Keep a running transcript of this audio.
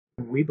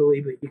we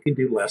believe that you can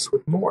do less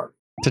with more.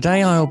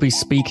 Today I will be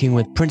speaking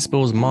with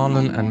Principals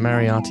Marlon and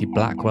Meryati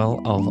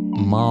Blackwell of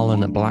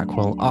Marlon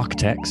Blackwell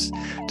Architects.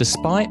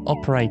 Despite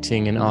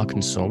operating in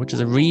Arkansas, which is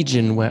a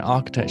region where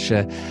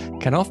architecture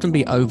can often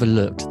be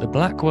overlooked, the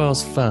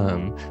Blackwells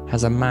firm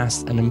has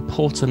amassed an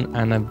important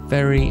and a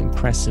very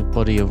impressive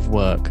body of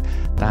work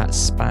that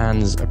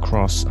spans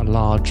across a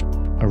large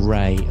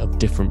array of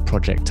different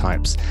project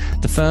types.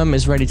 The firm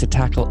is ready to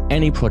tackle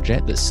any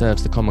project that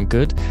serves the common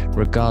good,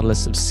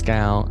 regardless of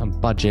scale and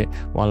budget,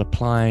 while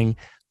applying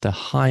the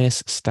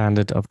highest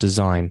standard of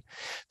design.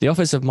 The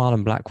Office of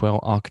Marlon Blackwell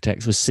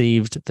Architects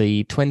received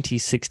the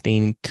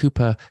 2016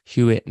 Cooper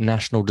Hewitt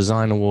National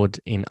Design Award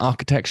in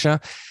Architecture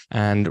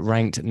and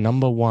ranked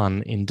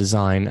 #1 in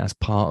design as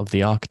part of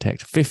the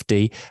Architect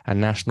 50, a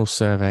national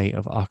survey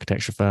of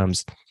architecture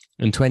firms.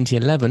 In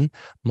 2011,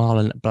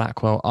 Marlon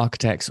Blackwell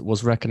Architects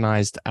was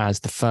recognized as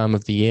the Firm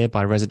of the Year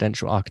by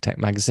Residential Architect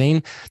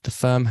magazine. The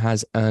firm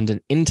has earned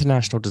an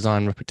international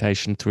design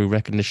reputation through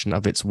recognition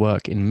of its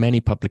work in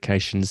many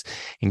publications,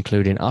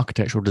 including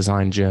architectural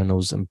design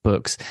journals and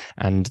books,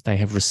 and they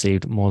have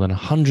received more than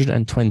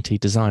 120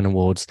 design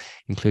awards,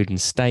 including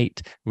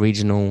state,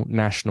 regional,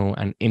 national,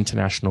 and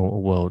international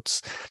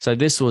awards. So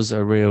this was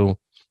a real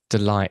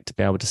delight to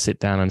be able to sit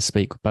down and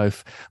speak with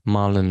both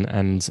Marlon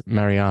and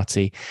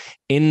Meryati.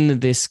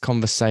 In this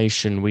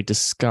conversation, we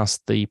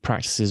discussed the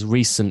practice's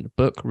recent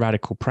book,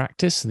 Radical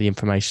Practice. The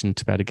information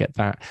to be able to get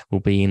that will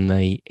be in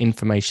the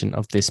information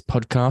of this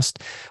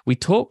podcast. We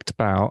talked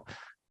about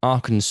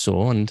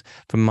Arkansas, and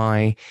from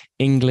my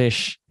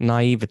English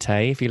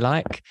naivete, if you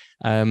like,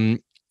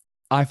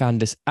 I found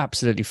this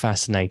absolutely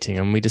fascinating,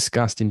 and we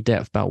discussed in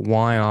depth about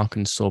why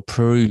Arkansas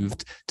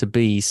proved to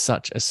be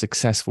such a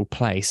successful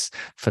place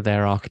for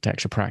their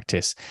architecture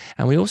practice.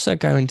 And we also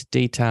go into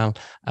detail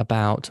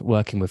about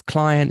working with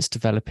clients,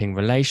 developing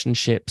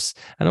relationships,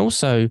 and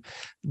also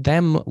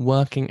them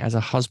working as a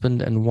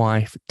husband and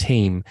wife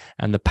team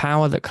and the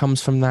power that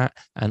comes from that,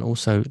 and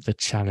also the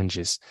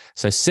challenges.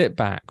 So sit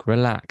back,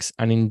 relax,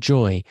 and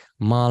enjoy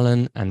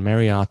Marlon and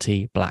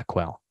Meryati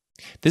Blackwell.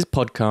 This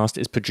podcast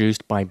is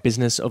produced by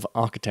Business of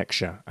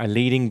Architecture, a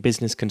leading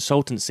business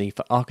consultancy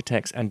for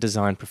architects and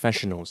design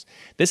professionals.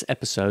 This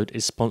episode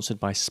is sponsored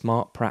by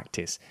Smart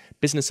Practice,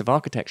 Business of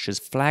Architecture's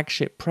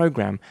flagship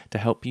program to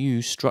help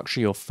you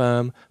structure your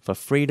firm for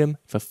freedom,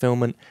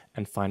 fulfillment,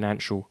 and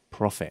financial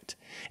profit.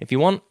 If you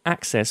want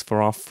access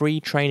for our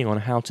free training on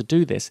how to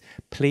do this,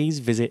 please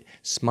visit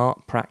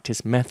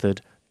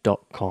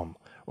smartpracticemethod.com.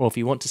 Or if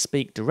you want to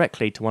speak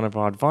directly to one of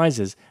our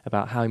advisors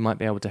about how we might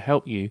be able to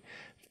help you,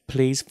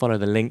 please follow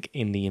the link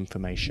in the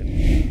information.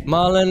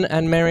 Marlon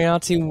and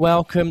Meryati,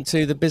 welcome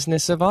to the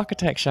Business of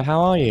Architecture. How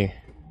are you?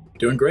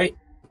 Doing great.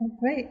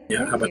 Great.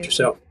 Yeah, how about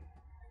yourself?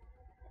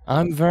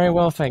 I'm very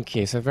well, thank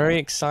you. So very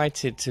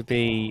excited to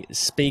be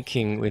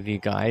speaking with you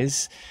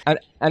guys. And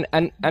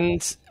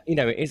you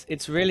know,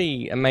 it's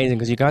really amazing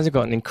because you guys have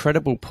got an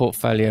incredible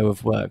portfolio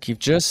of work. You've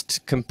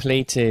just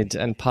completed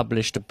and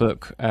published a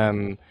book,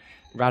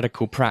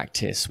 Radical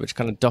Practice, which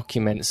kind of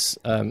documents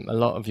a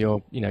lot of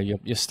your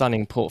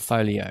stunning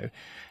portfolio.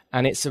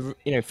 And it's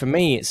for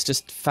me, it's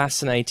just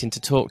fascinating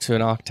to talk to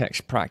an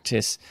architecture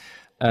practice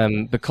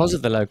because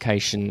of the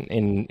location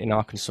in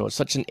Arkansas. It's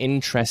such an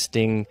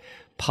interesting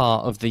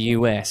part of the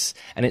US,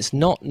 and it's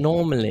not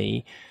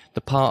normally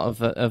the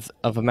part of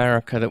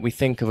America that we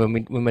think of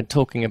when we're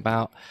talking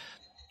about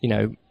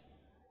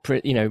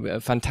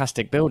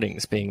fantastic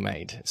buildings being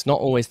made. It's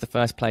not always the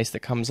first place that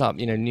comes up.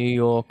 New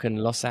York and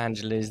Los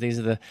Angeles, these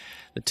are the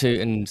two,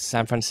 and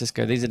San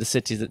Francisco, these are the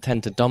cities that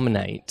tend to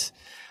dominate.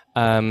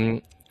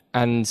 And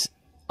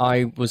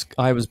I was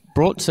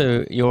brought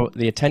to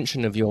the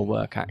attention of your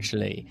work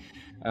actually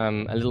a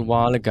little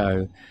while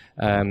ago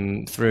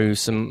through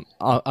some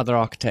other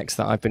architects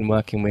that I've been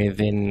working with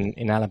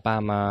in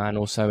Alabama and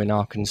also in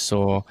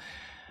Arkansas.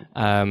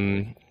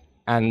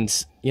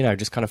 And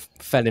just kind of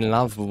fell in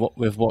love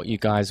with what you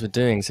guys were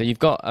doing. So you've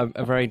got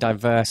a very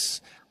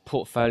diverse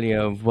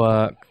portfolio of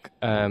work.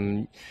 I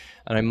know,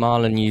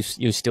 Marlon,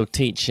 you still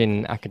teach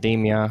in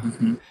academia,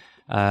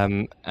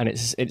 and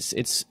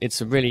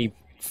it's a really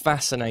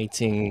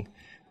fascinating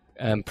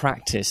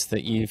practice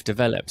that you've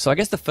developed. So I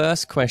guess the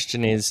first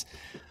question is,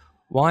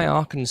 why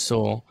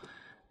Arkansas,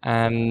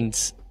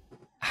 and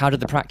how did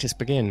the practice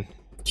begin?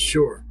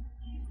 Sure.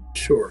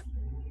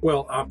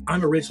 Well,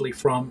 I'm originally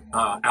from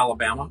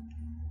Alabama,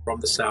 from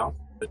the South,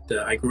 but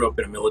I grew up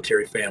in a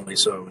military family,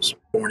 so I was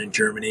born in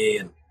Germany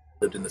and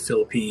lived in the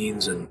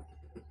Philippines and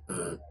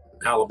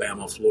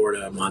Alabama,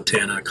 Florida,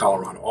 Montana,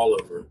 Colorado, all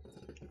over.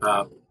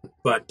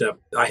 But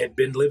I had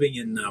been living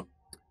in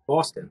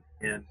Boston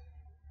and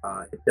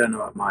had done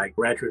my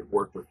graduate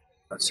work with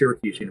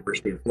Syracuse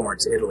University in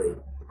Florence, Italy,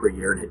 for a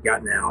year, and had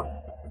gotten out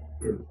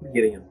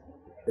beginning in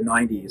the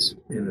 90s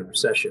in the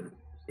recession.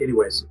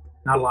 Anyways,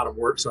 not a lot of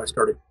work, so I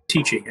started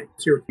teaching at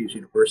Syracuse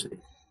University.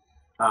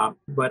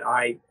 But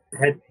I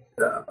had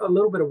a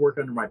little bit of work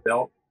under my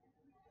belt.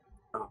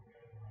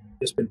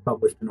 Just been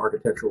published in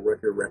Architectural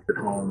Record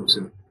Homes,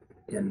 and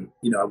And,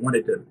 I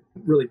wanted to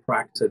really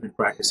practice. I've been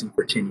practicing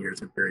for 10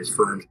 years in various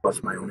firms,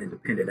 plus my own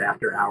independent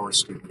after-hours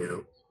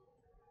studio.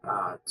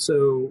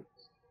 So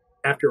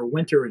after a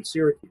winter in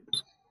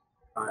Syracuse,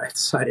 I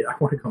decided I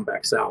want to come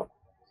back south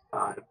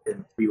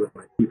and be with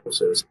my people.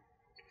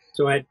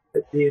 So I had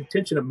the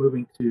intention of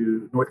moving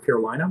to North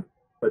Carolina,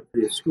 but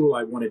the school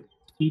I wanted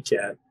to teach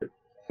at, to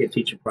get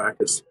teaching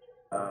practice,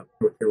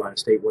 North Carolina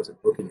State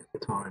wasn't booking at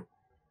the time.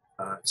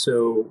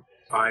 So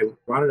I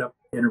wound up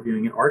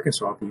interviewing in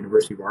Arkansas, at the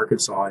University of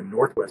Arkansas in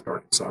Northwest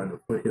Arkansas, in the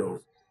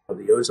foothills of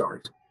the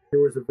Ozarks.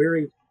 There was a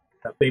very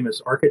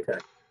famous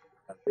architect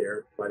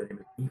there by the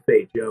name of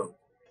E. Jones,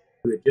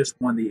 who had just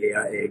won the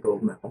AIA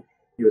Gold Medal.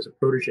 He was a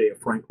protege of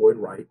Frank Lloyd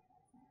Wright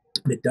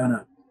and had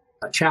done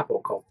a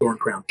chapel called Thorn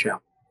Crown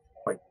Chapel,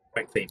 quite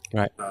famous.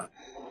 Right.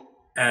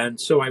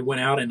 And so I went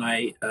out and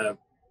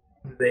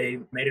they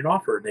made an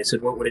offer. And they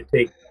said, "What would it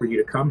take for you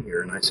to come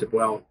here?" And I said,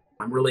 "Well,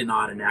 I'm really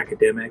not an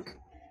academic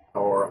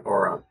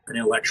or an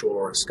intellectual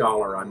or a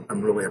scholar.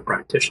 I'm really a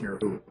practitioner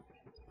who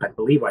I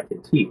believe I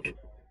can teach."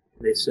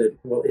 They said,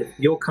 "Well, if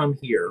you'll come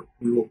here,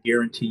 we will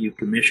guarantee you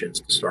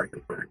commissions to start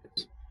your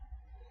practice."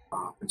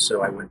 And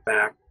so I went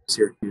back to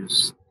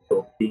Syracuse,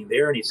 being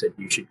there, and he said,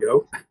 "You should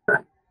go."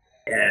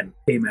 And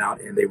came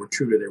out, and they were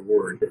true to their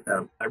word.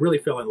 I really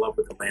fell in love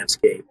with the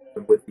landscape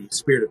and with the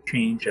spirit of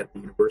change at the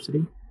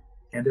university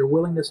and their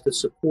willingness to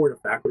support a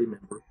faculty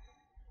member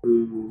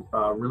who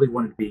really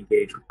wanted to be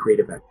engaged with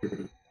creative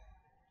activity.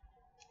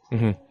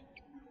 Mm-hmm.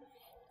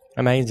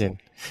 Amazing.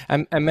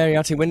 And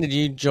Meryati, when did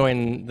you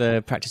join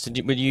the practice?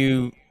 Were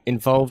you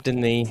involved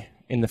in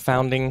the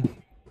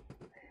founding?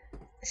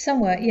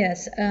 Somewhat,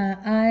 yes.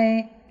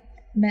 I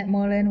met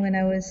Marlon when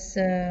I was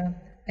a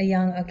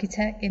young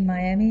architect in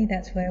Miami.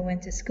 That's where I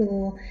went to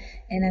school.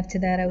 And after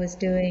that, I was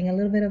doing a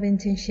little bit of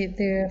internship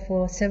there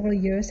for several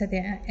years. I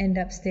think I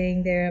ended up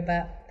staying there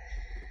about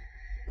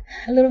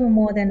a little bit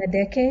more than a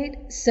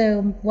decade.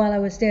 So while I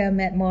was there, I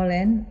met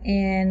Marlon,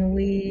 and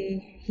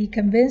he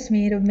convinced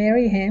me to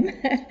marry him.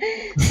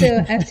 So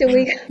after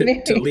we got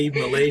married, to leave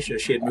Malaysia,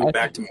 she had moved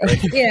back to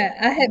Malaysia. Yeah,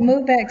 I had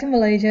moved back to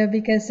Malaysia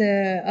because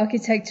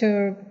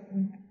architecture,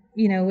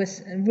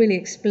 was really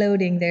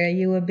exploding there.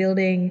 You were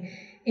building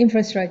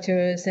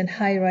infrastructures and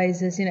high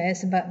rises.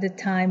 It's about the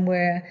time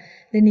where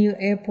the new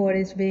airport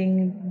is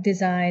being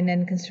designed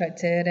and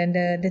constructed, and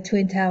the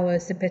Twin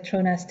Towers, the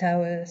Petronas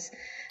Towers.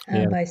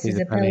 By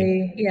Caesar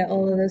Pelli,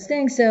 all of those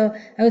things. So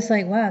I was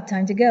like, wow,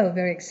 time to go.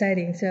 Very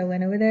exciting. So I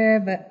went over there,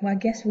 but I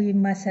guess we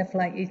must have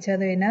liked each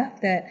other enough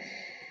that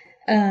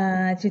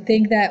to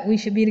think that we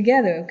should be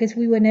together, because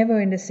we were never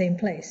in the same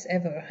place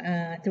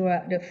ever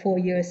throughout the 4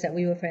 years that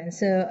we were friends.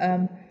 So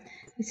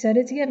we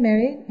decided to get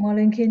married.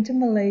 Marlon came to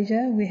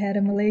Malaysia. We had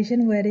a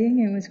Malaysian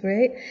wedding. It was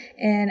great.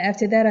 And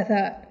after that, I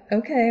thought,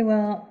 okay,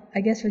 well, I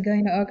guess we're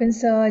going to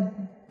Arkansas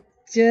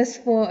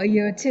just for a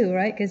year or two,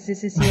 right? Because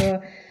this is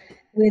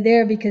we're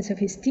there because of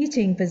his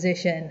teaching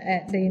position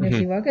at the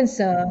University of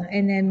Arkansas,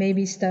 and then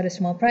maybe start a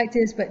small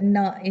practice, but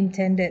not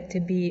intended to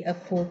be a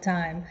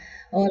full-time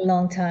or a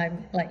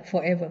long-time, like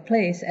forever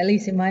place. At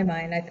least in my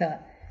mind, I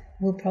thought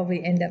we'll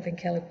probably end up in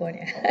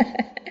California.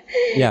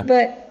 Yeah.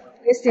 But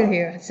we're still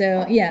here.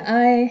 So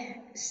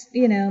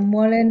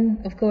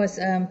Marlon, of course,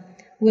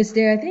 was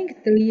there, I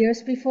think, 3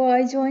 years before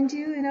I joined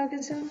you in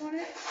Arkansas,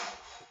 Marlon?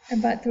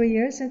 About 3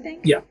 years, I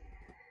think? Yeah.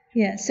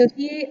 Yeah, so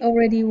he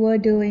already were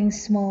doing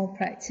small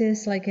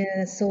practice, like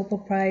a sole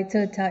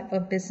proprietor type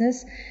of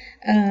business.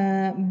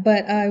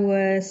 But I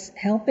was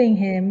helping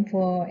him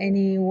for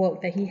any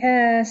work that he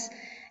has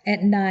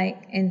at night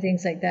and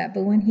things like that.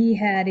 But when he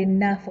had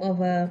enough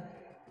of a,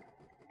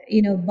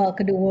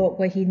 bulk of the work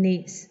where he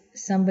needs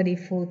somebody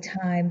full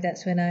time,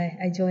 that's when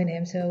I joined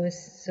him. So I was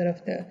sort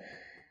of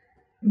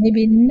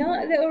maybe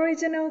not the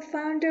original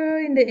founder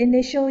in the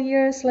initial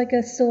years, like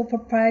a sole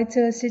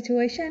proprietor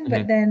situation,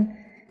 but then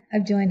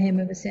I've joined him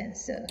ever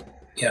since. So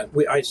yeah,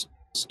 I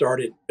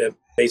started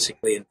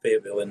basically in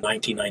Fayetteville in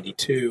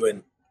 1992,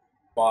 and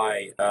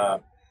by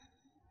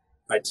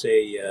I'd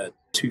say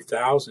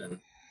 2000,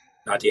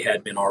 Nadia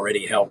had been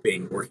already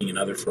working in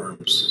other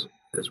firms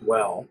as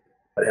well,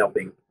 but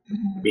helping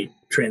me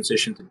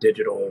transition to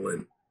digital.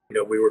 And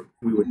we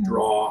would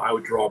draw. I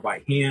would draw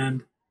by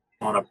hand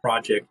on a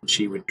project, and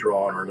she would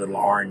draw on our little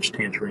orange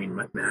tangerine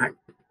Mac.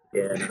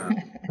 And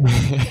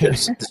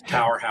this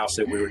powerhouse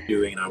that we were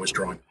doing, and I was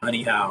drawing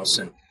Honey House,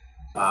 and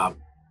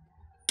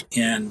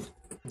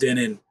then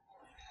in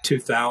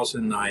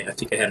 2000, I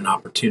think I had an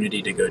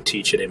opportunity to go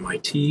teach at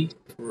MIT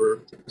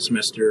for a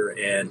semester,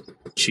 and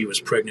she was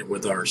pregnant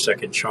with our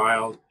second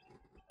child,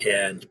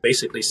 and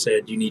basically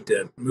said, "You need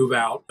to move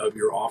out of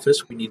your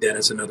office. We need that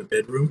as another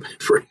bedroom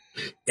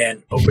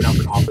and open up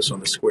an office on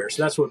the square."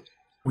 So that's what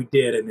we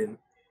did, and then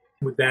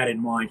with that in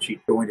mind,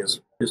 she joined us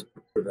just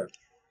for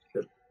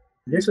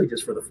initially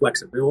just for the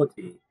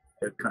flexibility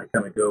to kind of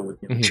come and go with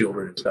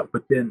children and stuff,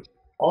 but then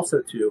also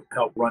to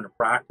help run a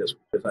practice,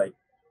 because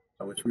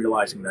I was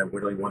realizing that I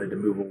really wanted to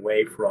move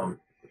away from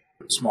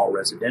small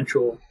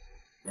residential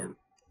and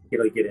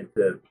really get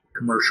into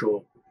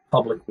commercial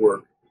public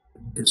work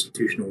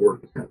institutional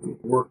work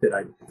that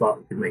I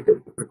thought could make a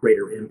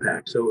greater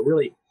impact. So it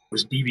really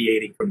was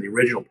deviating from the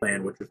original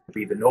plan, which was to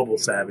be the noble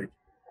savage,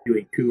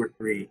 doing 2 or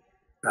 3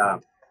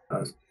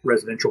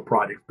 residential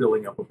projects,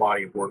 building up a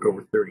body of work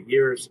over 30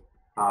 years,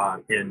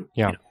 and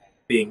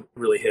being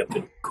really hip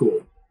and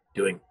cool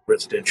doing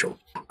residential.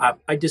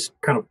 I just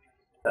kind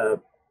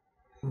of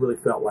really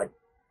felt like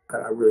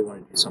I really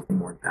wanted to do something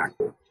more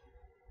impactful.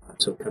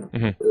 So kind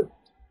of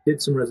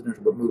did some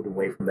residential, but moved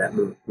away from that.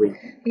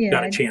 We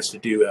got a chance to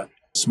do a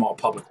small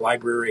public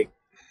library,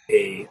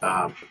 a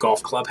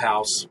golf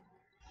clubhouse.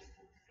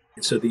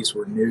 And so these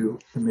were new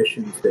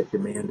commissions that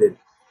demanded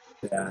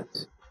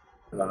that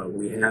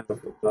we have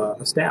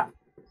a staff.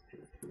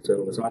 So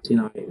it was Ati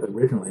and I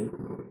originally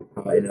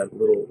in a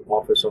little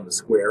office on the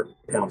square,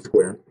 town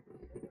square.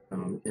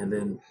 And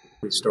then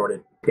we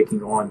started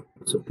taking on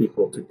some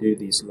people to do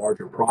these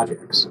larger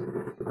projects.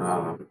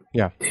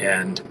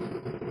 And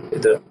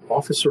the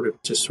office sort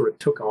of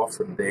took off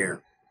from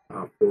there.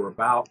 For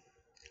about,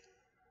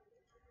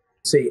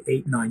 say,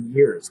 8-9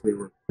 years, we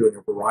were doing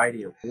a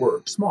variety of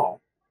work,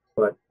 small,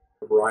 but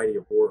a variety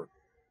of work.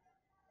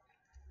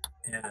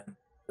 And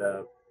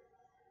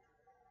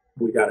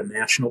we got a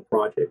national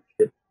project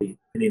at the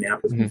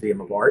Indianapolis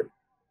Museum of Art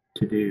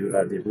to do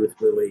the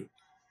Ruth Lilly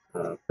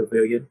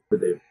Pavilion for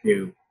the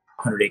new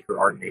 100-acre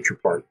art and nature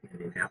park in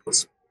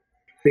Indianapolis.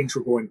 Things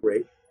were going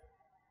great.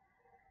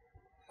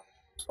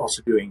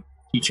 Also doing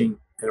teaching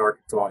at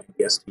Arkansas and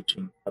guest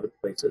teaching other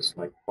places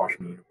like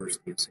Washington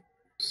University and St.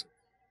 Louis.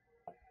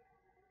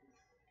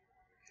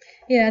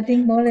 Yeah, I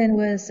think Marlon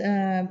was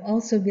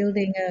also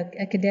building an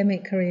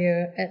academic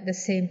career at the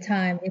same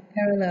time in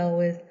parallel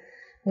with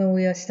when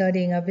we are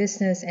studying our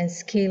business and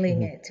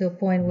scaling it to a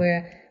point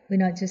where we're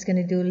not just going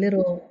to do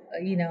little,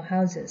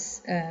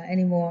 houses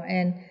anymore.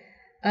 And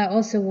I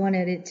also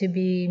wanted it to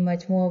be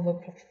much more of a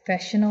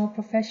professional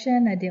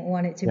profession. I didn't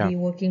want it to be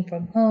working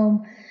from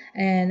home.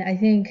 And I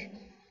think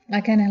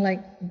I kind of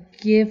like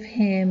give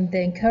him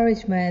the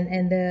encouragement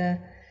and the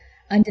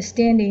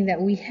understanding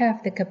that we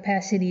have the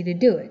capacity to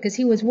do it. Because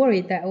he was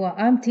worried that, well,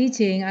 I'm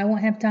teaching, I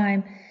won't have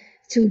time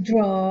to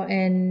draw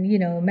and,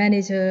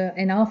 manage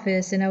an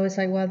office. And I was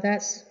like, well,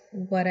 that's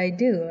what I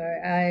do.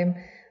 I'm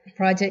a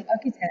project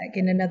architect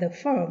in another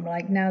firm.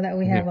 Like now that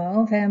we have our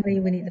own family,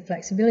 we need the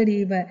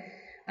flexibility, but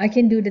I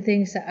can do the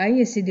things that I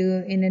used to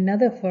do in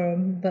another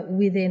firm, but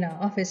within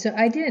our office. So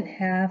I didn't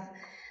have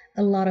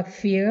a lot of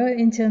fear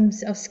in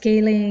terms of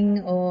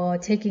scaling or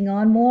taking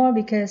on more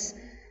because,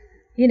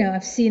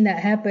 I've seen that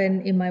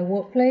happen in my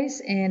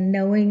workplace, and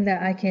knowing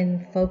that I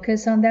can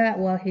focus on that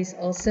while he's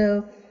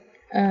also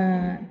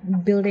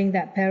building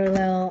that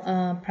parallel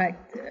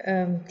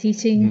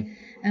teaching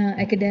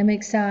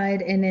academic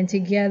side, and then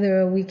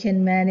together we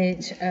can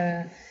manage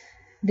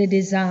the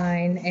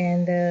design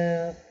and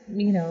the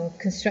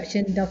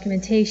construction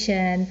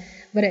documentation,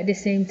 but at the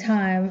same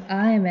time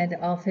I am at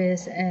the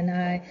office and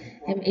I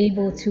am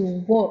able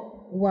to work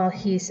while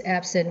he's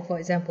absent, for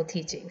example,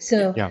 teaching.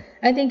 So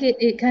I think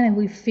it kind of,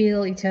 we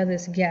fill each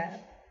other's gap.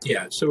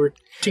 Yeah, so we're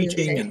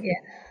teaching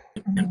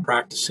and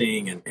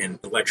practicing and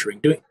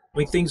lecturing,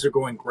 things are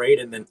going great.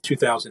 And then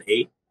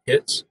 2008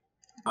 hits.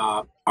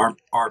 Our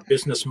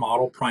business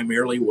model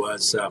primarily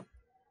was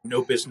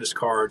no business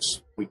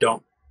cards. We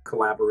don't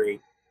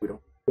collaborate. We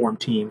don't form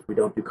teams. We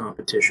don't do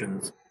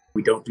competitions.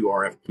 We don't do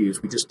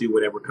RFQs. We just do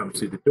whatever comes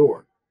through the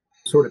door.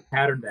 Sort of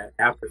patterned that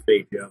after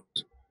Faye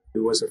Jones,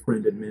 who was a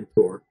friend and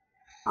mentor,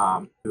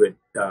 who had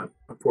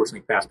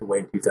unfortunately passed away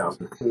in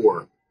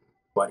 2004.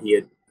 But he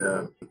had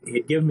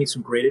given me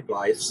some great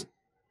advice.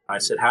 I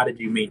said, how did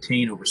you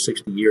maintain over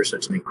 60 years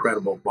such an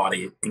incredible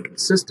body,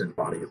 inconsistent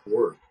body of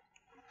work?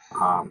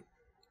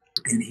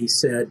 And he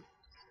said,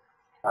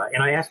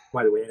 and I asked,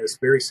 by the way, this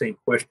very same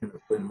question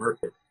of Glenn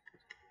Murcutt.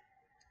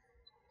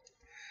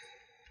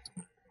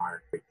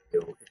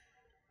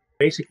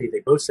 Basically,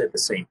 they both said the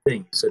same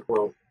thing. He said,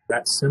 well,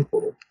 that's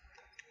simple.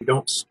 You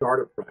don't start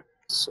a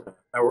practice,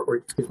 or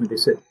excuse me, they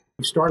said,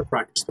 you start a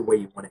practice the way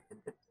you want to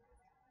end it.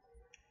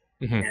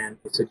 And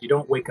he said, you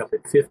don't wake up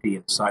at 50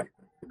 and decide you're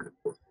going to do good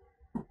work.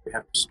 You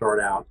have to start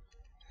out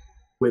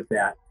with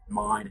that in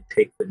mind and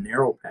take the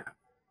narrow path,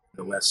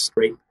 the less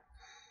straight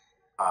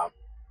path,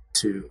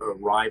 to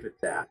arrive at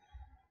that.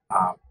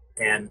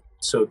 And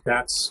so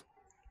that's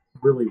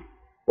really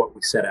what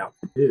we set out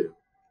to do.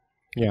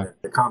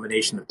 The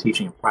combination of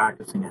teaching and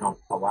practicing to help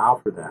allow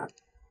for that.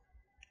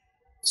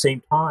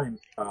 Same time,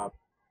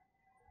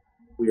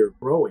 we are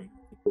growing.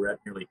 We're at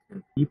nearly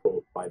 10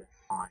 people by that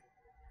time.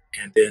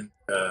 And then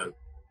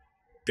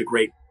the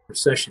Great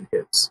Recession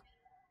hits.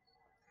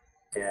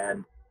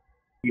 And,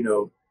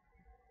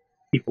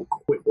 people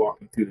quit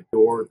walking through the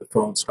door. The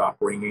phone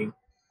stopped ringing.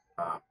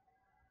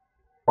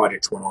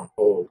 Projects went on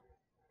hold.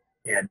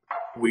 And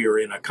we are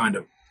in a kind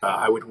of,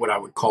 what I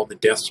would call the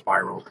death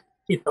spiral,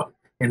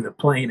 in the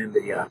plane, and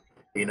the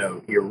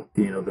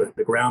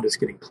ground is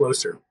getting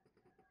closer.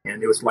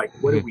 And it was like,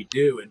 what do we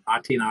do? And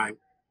Ati and I,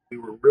 we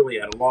were really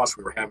at a loss.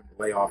 We were having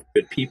to lay off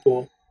good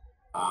people.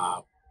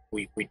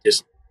 We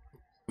didn't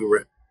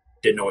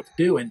know what to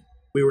do. And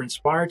we were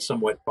inspired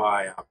somewhat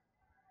by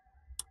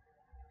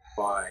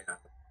by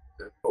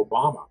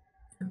Obama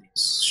and these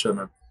sort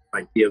of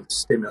idea of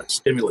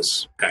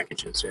stimulus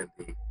packages and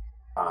the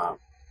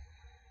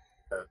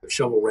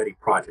shovel-ready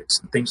projects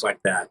and things like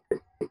that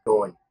get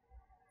going.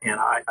 And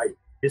I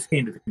just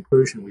came to the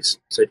conclusion. We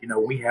said,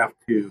 we have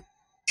to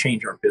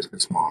change our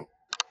business model.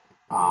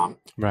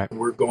 Right.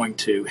 We're going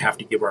to have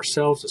to give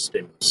ourselves a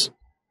stimulus.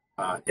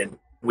 And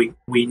we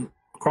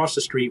across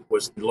the street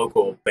was the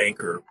local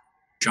banker,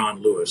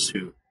 John Lewis,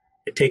 who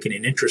had taken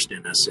an interest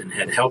in us and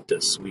had helped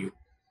us. We,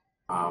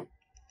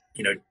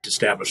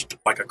 established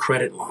like a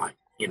credit line.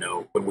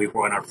 When we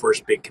were on our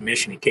first big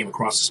commission, he came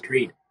across the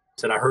street,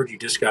 said, "I heard you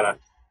just got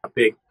a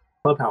big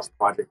clubhouse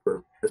project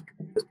for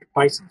Mr.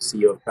 Tyson,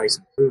 CEO of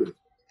Tyson Foods."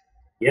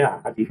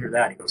 "Yeah, how'd you hear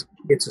that?" He goes,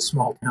 "It's a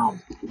small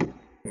town."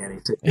 And he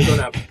said,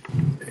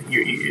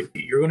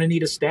 you're going to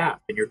need a staff,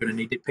 and you're going to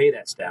need to pay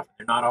that staff.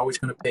 They're not always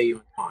going to pay you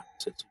in time.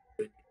 So you're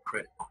going to need a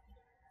credit line.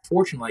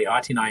 Fortunately,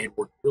 Ati and I had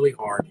worked really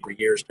hard for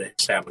years to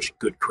establish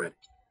good credit.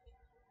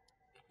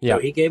 Yeah.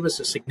 So he gave us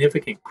a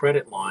significant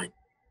credit line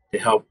to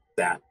help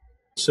that.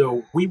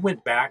 So we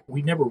went back.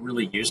 We never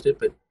really used it,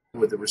 but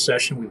with the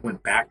recession, we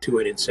went back to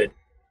it and said,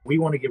 we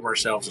want to give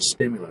ourselves a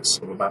stimulus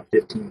of about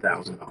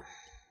 $15,000.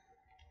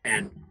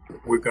 And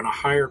we're going to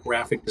hire a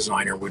graphic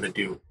designer. We're going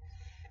to do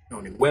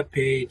a new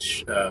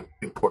webpage,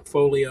 new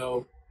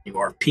portfolio, new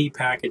RP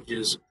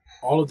packages,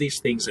 all of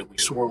these things that we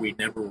swore we'd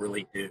never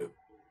really do,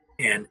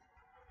 and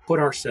put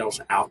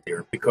ourselves out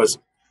there. Because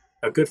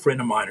a good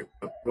friend of mine,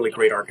 a really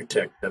great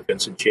architect,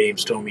 Vincent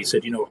James, told me, he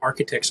said,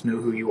 architects know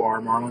who you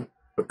are, Marlon,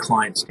 but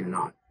clients do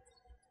not.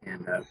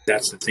 And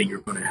that's the thing you're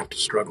going to have to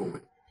struggle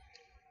with.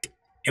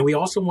 And we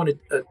also wanted,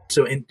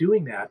 so in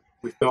doing that,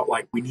 we felt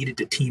like we needed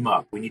to team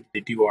up. We needed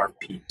to do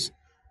RPs.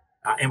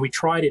 And we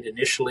tried it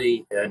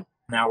initially, and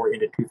now we're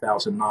into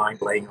 2009,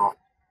 laying off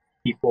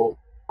people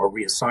or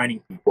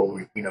reassigning people,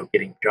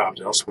 getting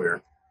jobs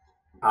elsewhere.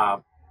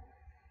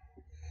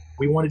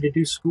 We wanted to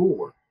do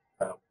schoolwork,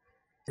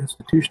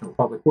 institutional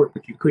public work,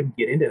 but you couldn't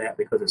get into that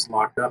because it's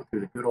locked up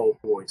through the good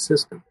old boy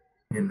system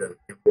in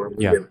where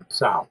we live in the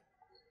South.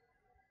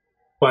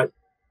 But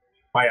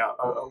by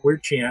a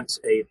weird chance,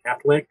 an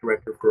athletic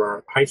director for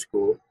our high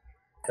school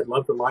had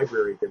loved the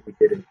library that we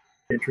did in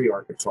Gentry,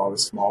 Arkansas,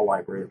 this small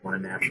library that won a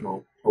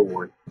national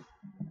award,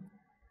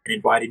 and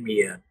invited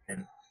me in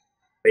and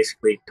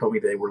basically told me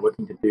they were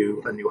looking to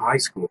do a new high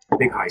school, a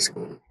big high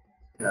school,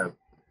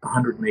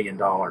 $100 million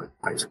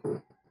high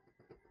school.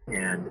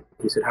 And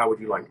he said, "How would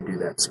you like to do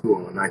that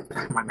school?" And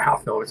my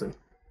mouth fell. I said,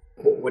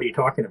 "Well, what are you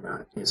talking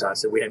about?" And so I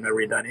said, "We have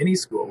never done any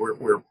school.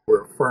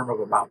 We're a firm of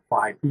about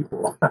 5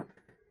 people."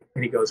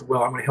 And he goes,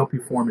 "Well, I'm going to help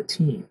you form a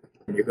team,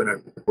 and we're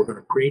going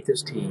to create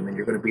this team, and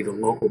you're going to be the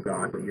local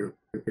guy, but you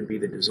can be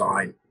the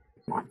design."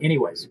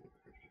 Anyways,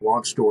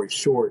 long story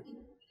short,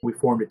 we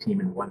formed a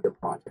team and won the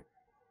project.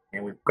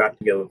 And we got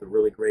together with a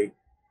really great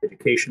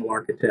educational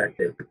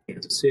architect at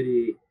Kansas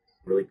City,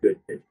 really good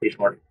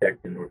educational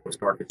architect in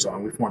Northwest Arkansas,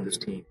 and we formed this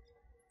team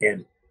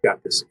and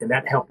got this. And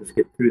that helped us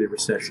get through the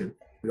recession.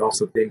 We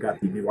also then got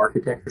the new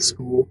architecture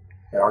school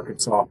at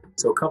Arkansas.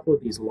 So a couple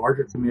of these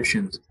larger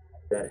commissions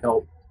that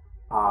helped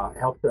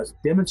us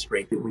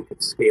demonstrate that we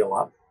could scale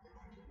up,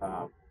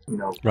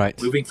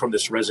 right, moving from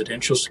this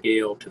residential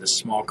scale to the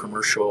small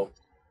commercial,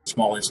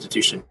 small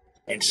institution,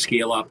 and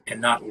scale up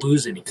and not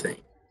lose anything,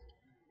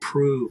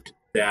 proved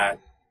that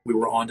we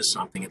were onto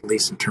something, at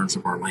least in terms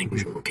of our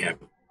language and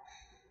vocabulary.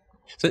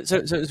 So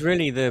it was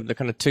really the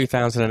kind of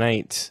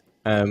 2008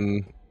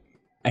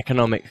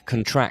 economic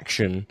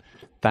contraction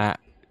that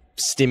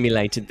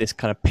stimulated this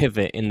kind of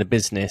pivot in the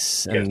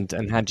business and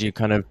had you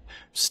kind of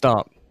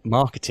start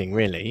marketing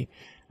really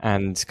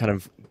and kind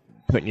of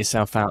putting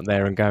yourself out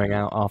there and going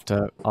out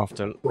after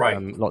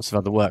lots of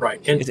other work.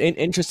 Right. And it's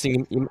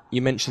interesting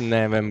you mentioned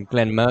there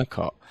Glenn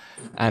Murcott,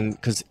 and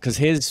because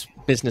his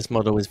business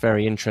model is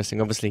very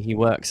interesting. Obviously he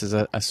works as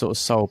a sort of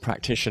sole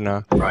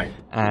practitioner, right,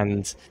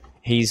 and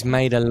he's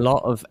made a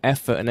lot of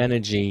effort and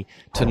energy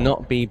to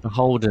not be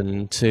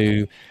beholden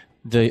to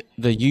the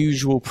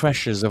usual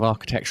pressures of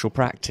architectural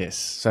practice.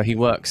 So he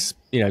works,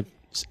 in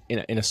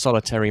a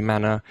solitary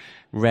manner,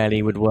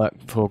 rarely would work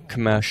for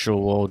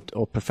commercial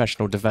or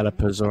professional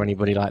developers or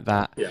anybody like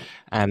that. Yeah.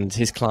 And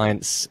his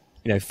clients,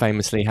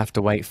 famously have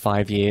to wait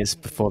 5 years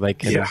before they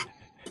can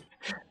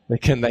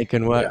they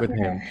can work with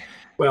him.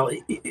 Well,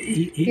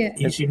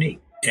 he's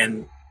unique,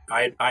 and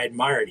I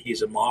admire it.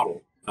 He's a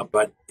model,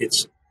 but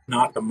it's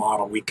not the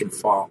model we can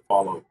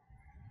follow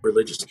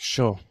religiously.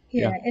 Sure.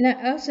 Yeah, and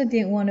I also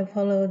didn't want to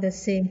follow the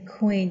same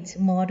quaint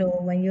model.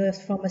 When you're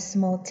from a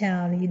small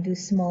town, you do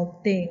small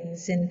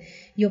things, and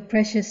your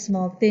precious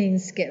small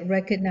things get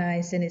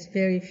recognized, and it's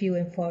very few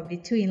and far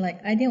between.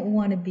 Like, I didn't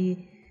want to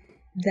be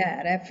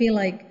that. I feel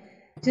like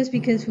just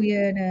because we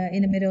are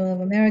in the middle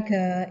of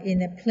America,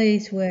 in a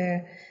place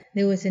where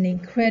there was an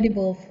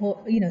incredible,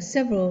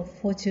 several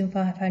Fortune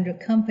 500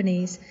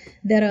 companies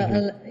that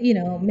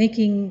are,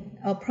 making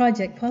our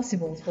project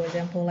possible. For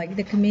example, like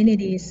the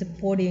community is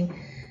supporting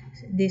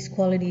this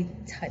quality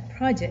type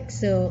project.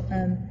 So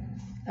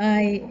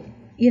I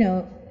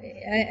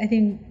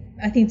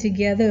think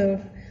together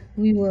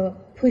we were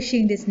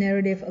pushing this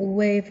narrative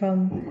away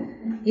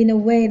from, in a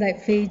way,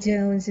 like Faye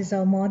Jones is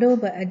our model,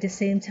 but at the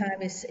same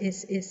time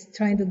is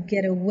trying to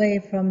get away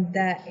from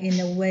that in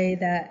a way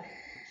that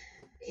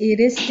it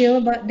is still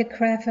about the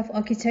craft of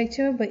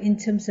architecture, but in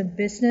terms of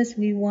business,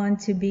 we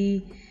want to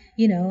be,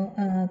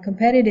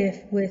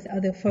 competitive with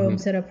other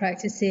firms that are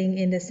practicing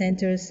in the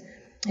centers,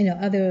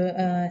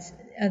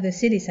 other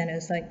city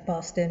centers like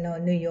Boston or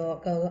New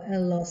York or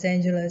Los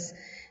Angeles.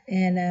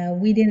 And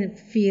we didn't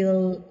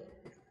feel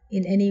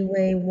in any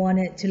way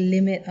wanted to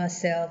limit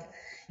ourselves,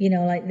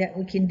 like that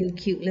we can do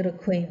cute little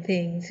quaint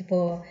things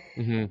for,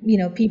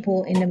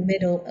 people in the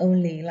middle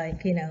only.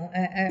 Like,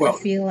 I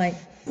feel like,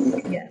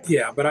 yeah.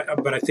 Yeah,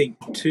 but I think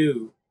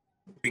too,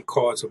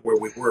 because of where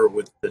we were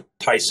with the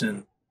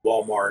Tyson,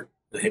 Walmart,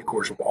 the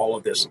headquarters of all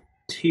of this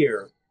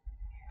here,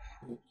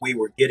 we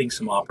were getting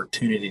some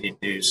opportunity to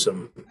do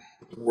some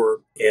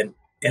work and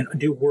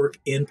do work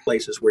in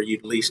places where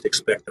you'd least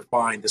expect to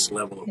find this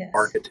level of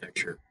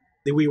architecture.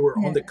 We were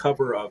on the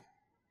cover of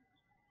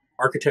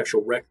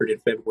Architectural Record in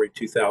February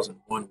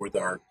 2001 with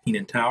our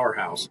Keenan Tower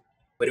House,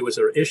 but it was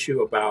an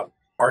issue about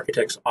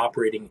architects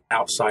operating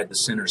outside the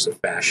centers of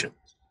fashion.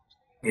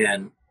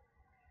 And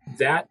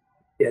that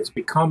has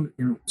become,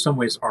 in some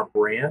ways, our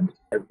brand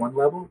at one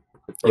level,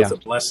 both a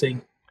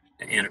blessing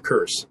and a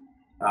curse,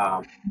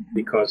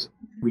 because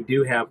we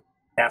do have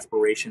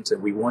aspirations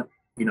and we want,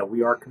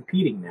 we are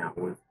competing now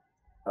with,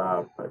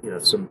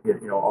 some,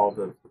 all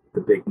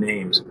the big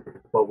names,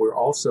 but we're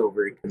also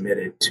very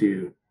committed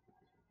to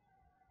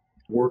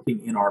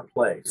working in our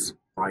place,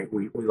 right?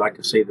 We like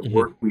to say the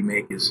work we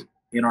make is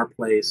in our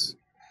place,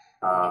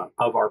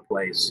 of our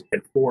place,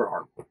 and for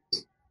our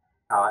place.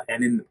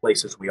 And in the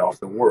places we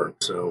also work.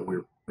 So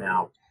we're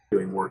now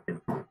doing work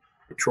in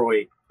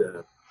Detroit,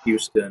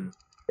 Houston,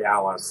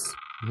 Dallas,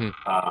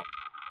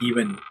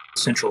 even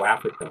Central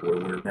Africa, where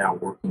we're now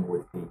working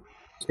with the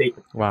State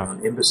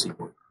Department on embassy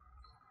work.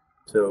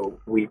 So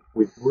we've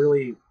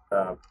really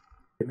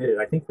committed.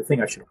 I think the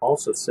thing I should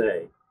also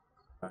say,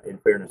 in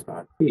fairness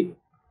to IT,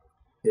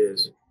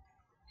 is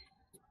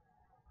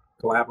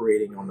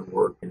collaborating on the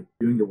work and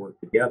doing the work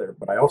together.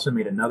 But I also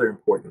made another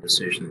important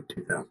decision in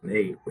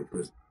 2008, which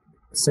was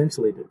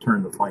essentially to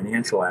turn the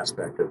financial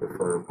aspect of the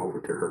firm over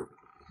to her.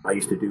 I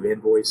used to do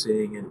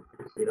invoicing and,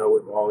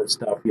 with all this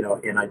stuff,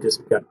 and I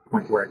just got to the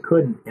point where I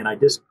couldn't. And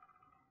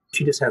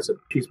she's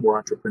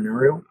more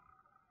entrepreneurial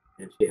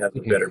and she has a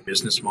better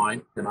business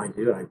mind than I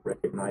do. I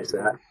recognize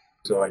that.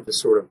 So I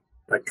just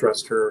I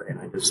trust her and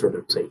I just sort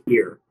of say,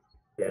 here.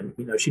 And,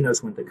 she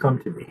knows when to come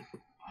to me.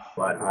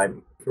 But I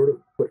sort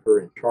of put her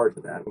in charge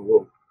of that. And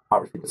we'll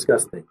obviously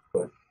discuss things.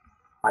 But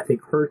I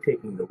think her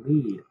taking the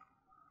lead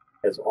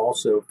has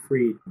also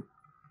freed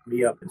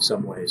me up in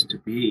some ways to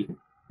be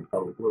a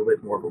little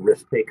bit more of a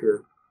risk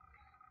taker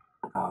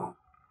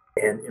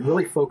and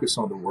really focus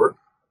on the work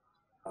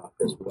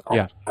as well.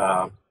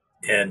 Yeah.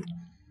 And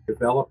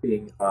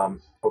developing a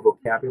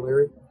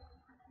vocabulary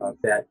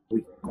that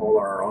we call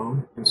our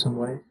own in some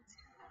way.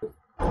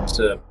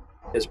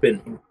 It's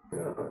been,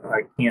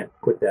 I can't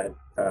put that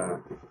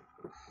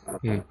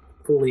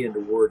fully into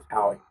words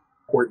how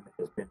important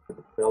it has been for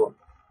the development.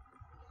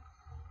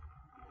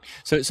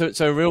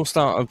 So a real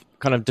start of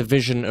kind of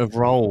division of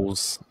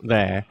roles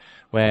there,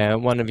 where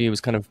one of you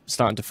was kind of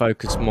starting to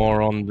focus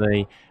more on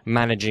the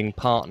managing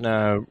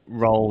partner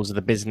roles,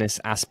 the business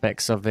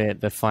aspects of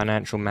it, the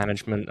financial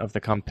management of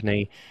the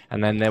company,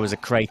 and then there was a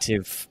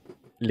creative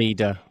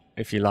leader,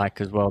 if you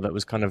like, as well, that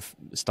was kind of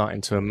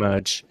starting to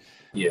emerge.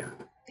 Yeah.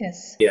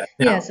 Yes. Yeah.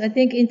 Yes. I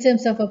think in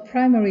terms of a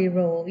primary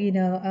role,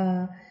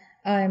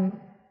 I'm,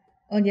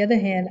 on the other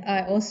hand,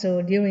 I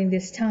also during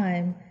this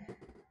time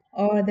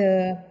are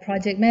the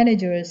project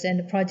managers and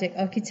the project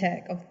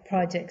architect of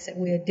projects that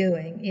we are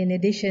doing, in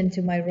addition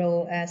to my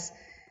role as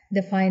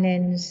the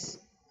finance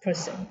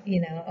person,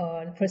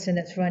 or the person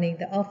that's running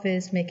the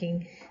office,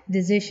 making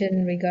decisions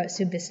in regards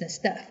to business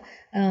stuff.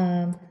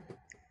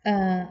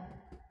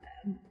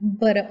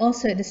 But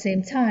also at the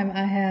same time,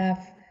 I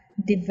have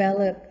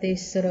developed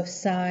this sort of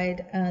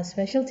side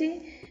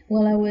specialty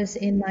while I was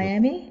in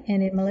Miami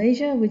and in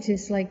Malaysia, which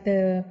is like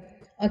the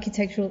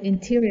architectural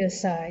interior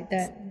side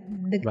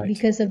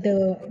because of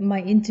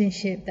my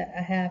internship that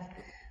I have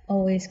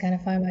always kind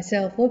of find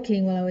myself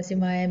working while I was in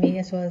Miami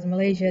as well as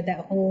Malaysia,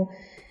 that whole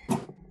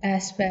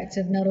aspect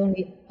of not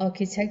only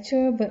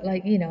architecture but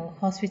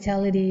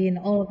hospitality and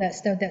all of that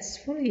stuff that's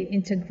fully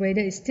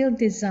integrated. It's still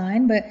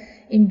design but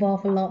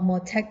involve a lot more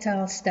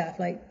tactile stuff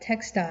like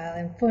textile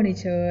and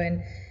furniture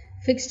and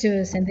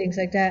fixtures and things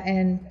like that.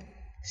 And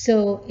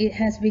so it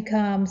has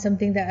become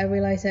something that I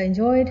realized I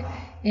enjoyed.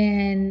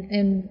 And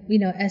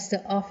as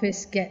the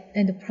office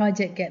and the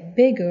project get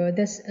bigger,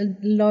 there's a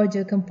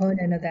larger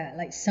component of that.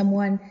 Like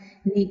someone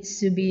needs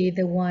to be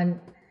the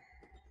one,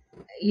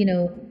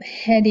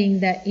 heading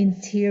that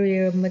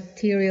interior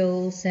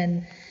materials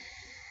and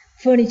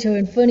furniture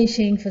and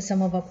furnishing for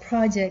some of our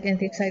project and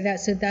things like that.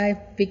 So that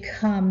I've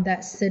become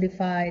that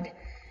certified,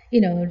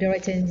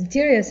 director in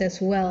interiors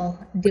as well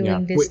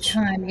during this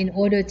time in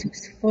order to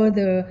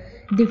further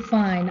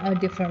define our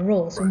different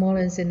roles. So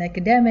Marlon's an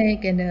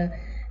academic and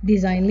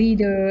design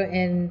leader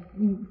and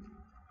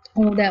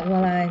all that,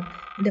 while I'm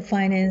the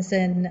finance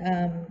and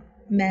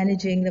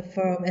managing the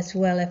firm, as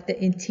well as the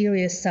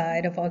interior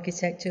side of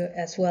architecture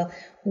as well.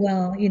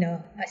 Well,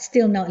 I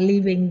still not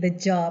leaving the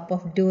job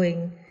of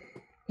doing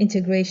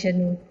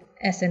integration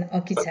as an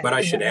architect but I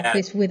in should the add,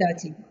 office with our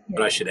team.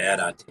 but I should add,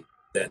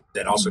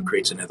 that also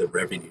creates another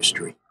revenue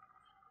stream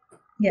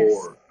Yes.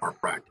 for our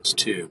practice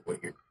too. When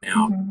you're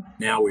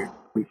now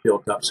we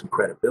built up some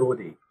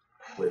credibility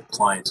with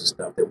clients and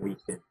stuff that we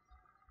can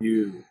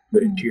do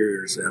good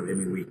interiors. I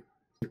mean, we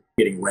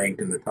getting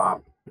ranked in the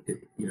top,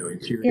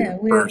 interior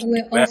firms.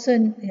 We're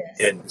also, yes.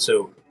 And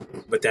so,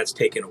 but that's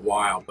taken a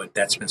while. But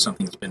that's been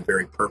something that's been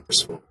very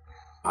purposeful,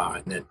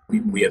 and that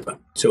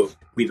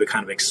we've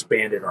kind of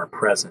expanded our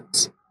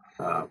presence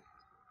on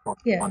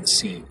the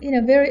scene.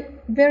 Very,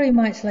 very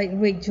much like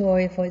Rick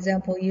Joy, for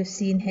example. You've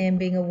seen him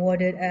being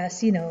awarded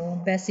as,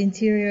 Best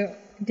Interior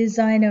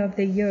Designer of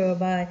the Year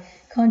by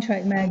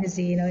Contract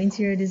Magazine or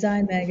Interior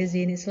Design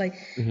Magazine. It's like,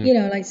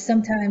 like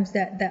sometimes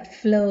that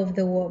flow of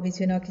the work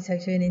between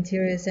architecture and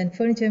interiors and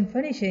furniture and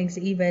furnishings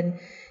even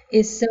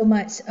is so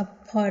much a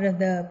part of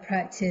the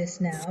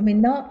practice now. I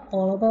mean, not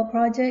all of our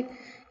projects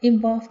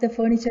involve the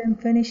furniture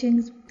and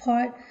furnishings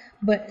part,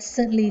 but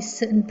certainly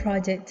certain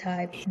project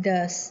type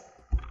does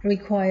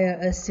require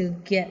us to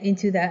get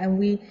into that, and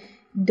we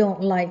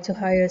don't like to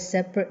hire a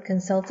separate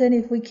consultant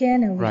if we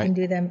can, and we can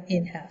do them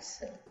in-house.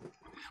 So.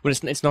 Well,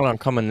 it's not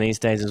uncommon these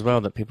days as well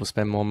that people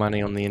spend more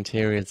money on the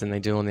interiors than they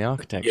do on the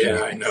architecture.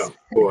 Yeah, I know.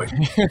 Boy,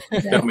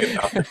 tell me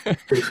about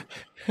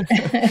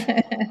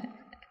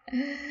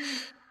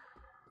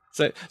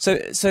it.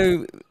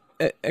 So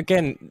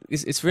again,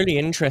 it's really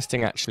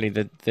interesting actually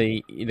that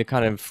the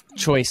kind of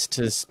choice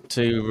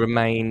to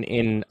remain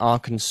in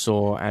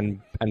Arkansas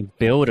and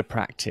build a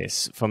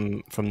practice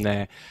from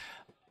there.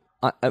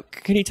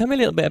 Can you tell me a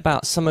little bit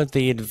about some of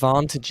the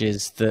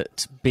advantages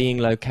that being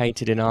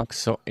located in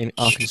Arkansas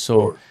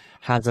Sure.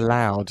 has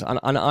allowed?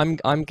 And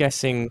I'm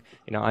guessing,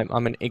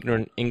 I'm an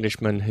ignorant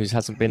Englishman who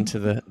hasn't been to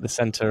the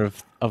center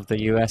of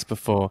the US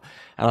before,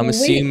 and I'm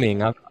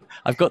assuming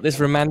I've got this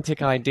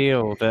romantic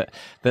ideal that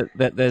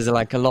there's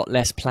like a lot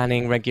less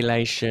planning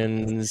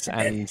regulations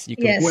and you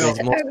can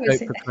there's more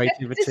scope for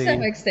creativity. To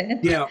some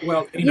extent. Yeah,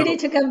 well, you need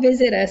to come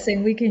visit us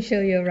and we can show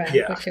you around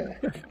for sure.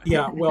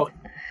 Yeah, well,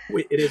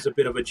 it is a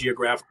bit of a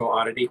geographical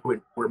oddity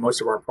where most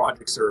of our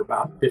projects are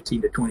about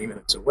 15 to 20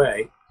 minutes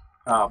away.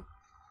 I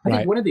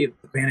think one of the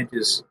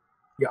advantages,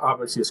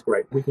 obviously it's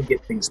great. We can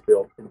get things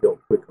built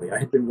quickly. I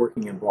had been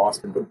working in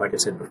Boston, but like I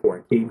said before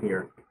I came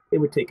here, it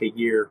would take a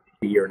year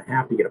and a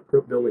half to get a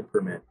building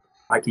permit.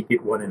 I could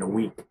get one in a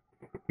week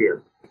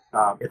here.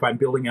 If I'm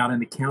building out in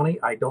the county,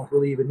 I don't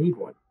really even need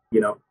one,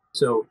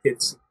 So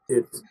it's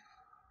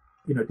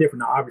different.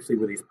 Now, obviously,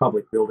 with these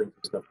public buildings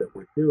and stuff that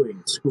we're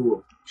doing,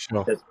 schools,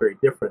 that's very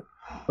different.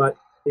 But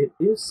it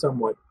is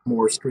somewhat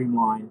more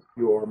streamlined.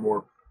 People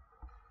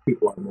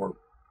are more,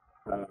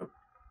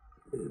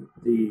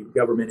 the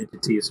government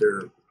entities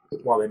are,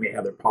 while they may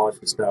have their policy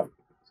and stuff,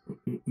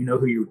 you know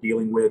who you're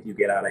dealing with. You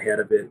get out ahead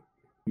of it.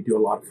 You do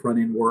a lot of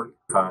front-end work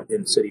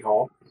in City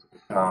Hall,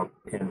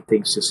 and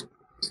things just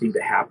seem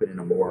to happen in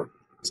a more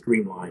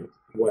streamlined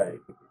way.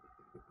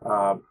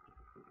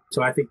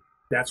 So I think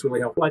that's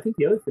really helpful. I think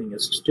the other thing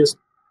is just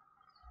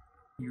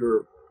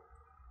your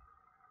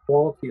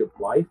quality of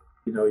life.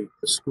 The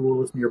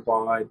school is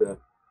nearby.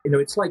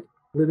 It's like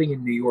living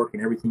in New York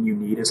and everything you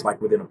need is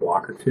like within a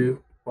block or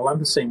two. Well, I'm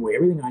the same way.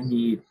 Everything I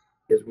need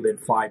is within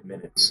 5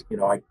 minutes.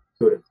 I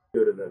go to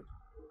the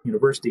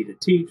university to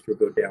teach or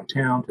go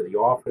downtown to the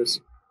office.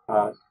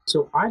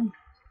 So I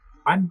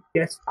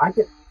get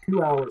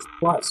 2 hours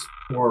plus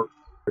more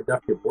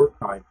productive work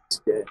time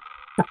instead.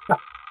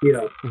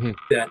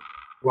 That,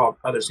 well,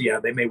 others,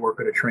 they may work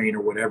on a train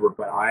or whatever,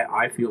 but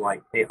I feel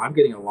like, hey, I'm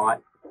getting a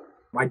lot.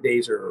 My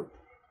days are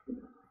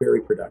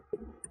very productive.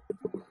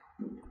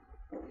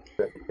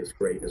 I think is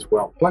great as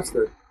well. Plus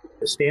the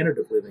standard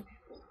of living,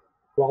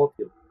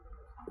 quality of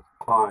living is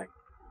high,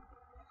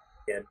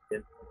 and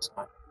it's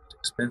not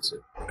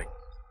expensive, right?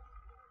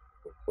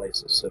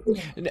 Places. So.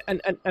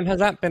 And has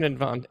that been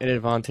an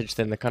advantage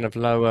then, the kind of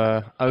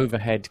lower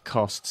overhead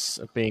costs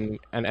of being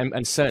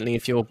and certainly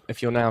if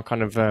you're now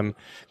kind of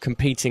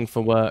competing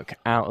for work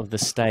out of the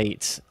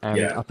state and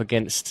up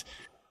against,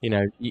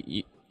 are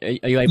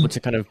you able to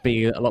kind of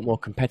be a lot more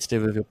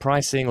competitive with your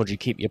pricing, or do you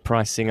keep your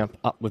pricing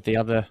up with the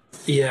other?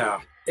 Yeah,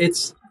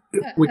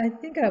 I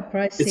think our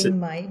pricing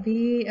might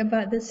be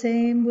about the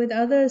same with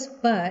others,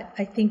 but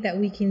I think that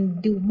we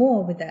can do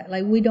more with that.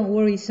 Like, we don't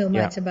worry so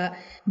much about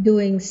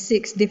doing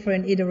 6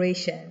 different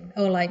iterations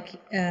or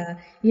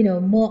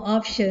more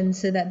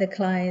options so that the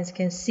clients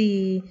can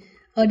see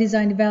our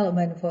design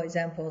development, for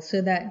example,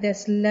 so that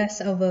there's less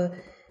of a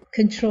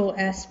control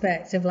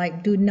aspect of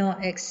like, do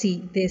not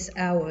exceed this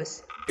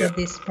hours for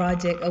this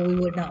project or we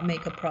would not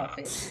make a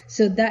profit.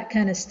 So that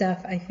kind of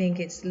stuff, I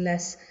think it's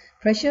less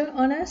pressure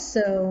on us.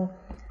 So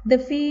the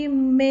fee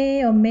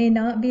may or may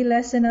not be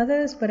less than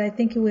others, but I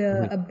think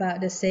we're about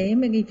the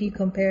same if you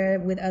compare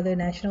with other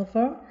national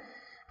firms.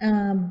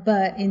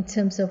 But in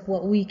terms of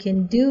what we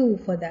can do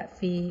for that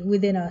fee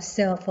within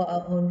ourselves for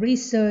our own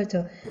research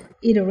or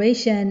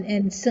iteration,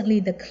 and certainly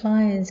the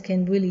clients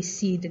can really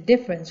see the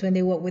difference when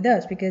they work with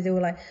us, because they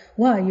were like,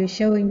 wow, you're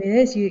showing me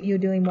this, you're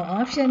doing more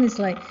options. It's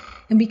like,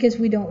 and because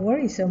we don't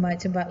worry so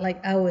much about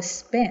like hours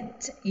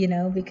spent,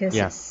 because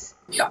it's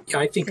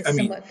I think, I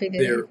mean, somewhat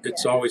figured.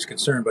 it's always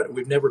concerned, but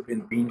we've never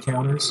been bean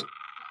counters.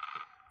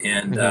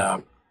 And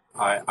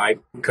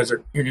because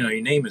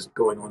your name is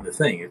going on the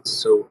thing. It's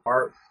so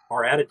our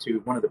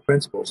attitude. One of the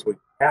principles we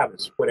have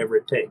is whatever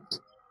it takes.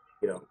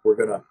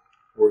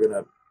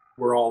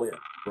 We're all in,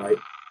 right?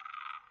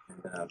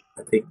 And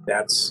I think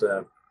that's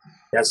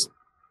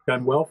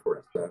done well for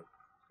us.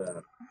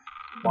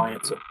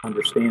 Clients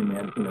understand,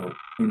 man.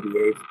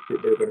 NDAs,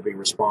 they're going to be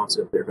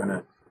responsive. They're going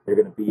to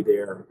be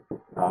there.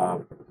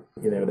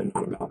 They're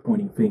not about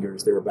pointing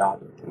fingers. They're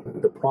about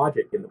the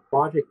project, and the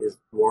project is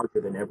larger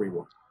than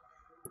everyone,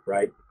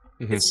 right?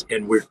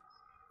 And we're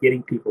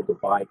getting people to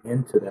buy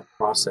into that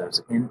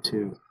process,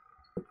 into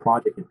the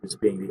project, and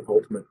just being the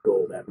ultimate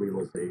goal, that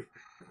realization.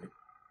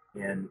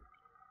 Right?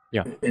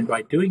 And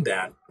by doing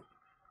that,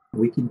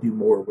 we can do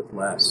more with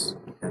less.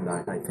 And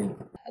I think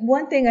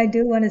one thing I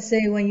do want to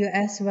say, when you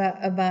ask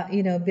about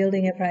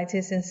building a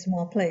practice in a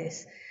small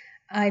place,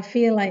 I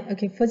feel like,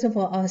 okay, first of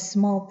all, our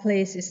small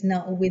place is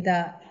not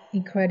without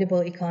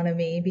incredible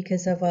economy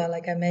because of,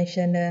 like I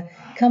mentioned,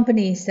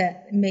 companies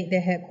that make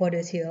their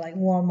headquarters here, like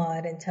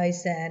Walmart and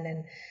Tyson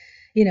and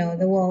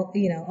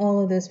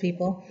all of those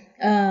people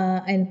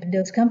and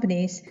those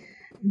companies.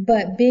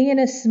 But being in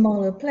a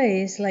smaller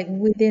place, like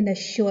within a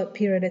short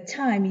period of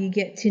time, you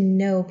get to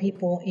know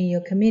people in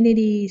your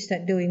community,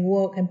 start doing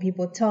work, and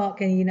people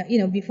talk,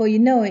 and before you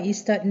know it, you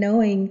start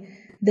knowing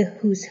the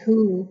who's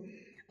who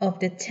of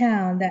the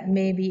town that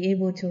may be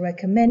able to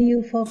recommend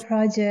you for a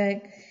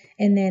project,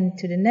 and then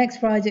to the next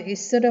project.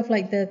 It's sort of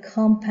like the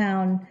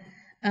compound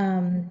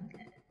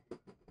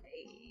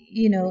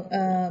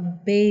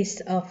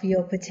base of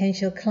your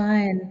potential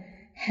client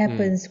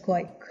happens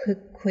quite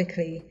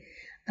quickly.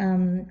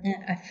 And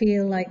I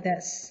feel like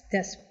that's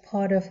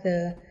part of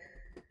the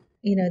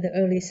the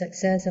early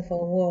success of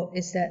our work,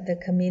 is that the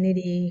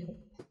community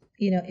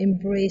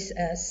embrace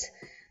us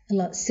a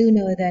lot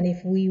sooner than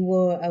if we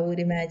were, I would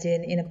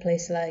imagine, in a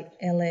place like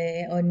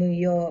LA or New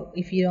York.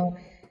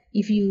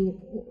 If you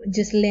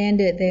just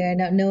landed there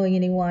not knowing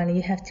anyone,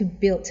 you have to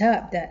build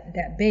up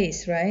that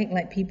base, right?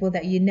 Like people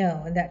that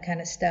and that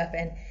kind of stuff.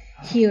 And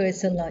here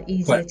it's a lot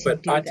easier to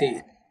do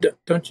Ati,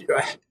 that. Don't you?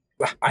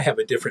 I have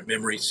a different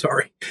memory.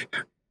 Sorry.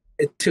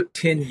 It took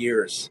 10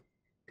 years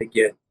to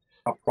get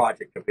a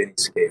project of any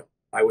scale.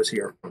 I was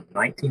here from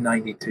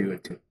 1992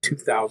 to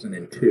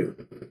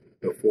 2002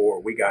 before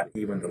we got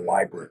even the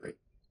library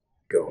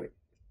going,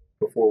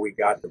 before we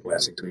got the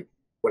blessings.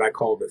 What I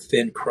call the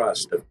thin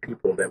crust of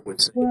people that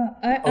would say,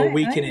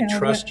 we can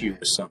entrust you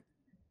with something.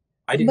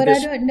 I didn't I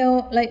don't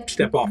know, like,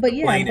 step off the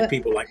plane and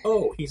people like,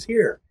 oh, he's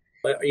here.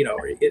 But,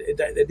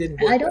 it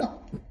didn't work. I don't.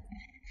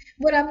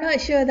 But I'm not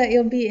sure that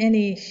it'll be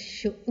any.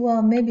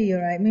 Well, maybe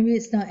you're right. Maybe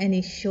it's not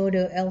any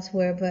shorter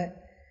elsewhere, but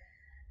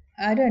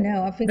I don't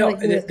know. I feel like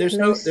there's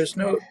no.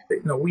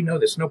 We know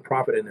there's no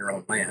profit in their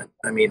own land.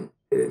 I mean,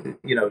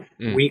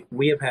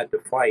 we have had to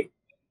fight.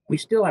 We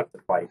still have to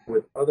fight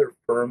with other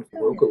firms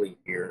locally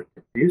here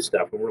to do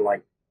stuff, and we're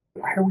like,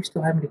 why are we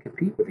still having to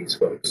compete with these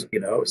folks?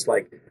 It's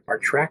like our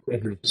track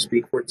record to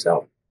speak for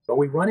itself. But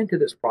we run into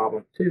this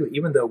problem too,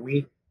 even though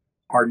we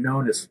are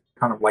known as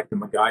kind of like the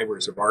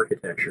MacGyvers of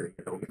architecture.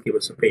 Give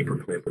us a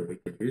paperclip and we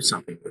can do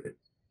something with it.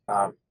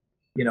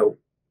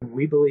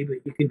 We believe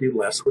that you can do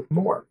less with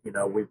more.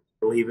 We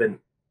believe in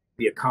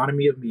the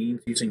economy of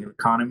means, using an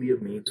economy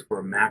of means for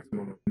a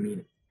maximum of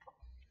meaning.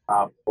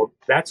 Well,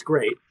 that's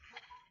great.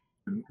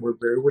 And we're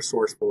very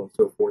resourceful and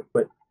so forth.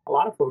 But a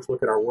lot of folks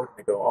look at our work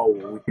and they go, oh,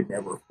 well, we could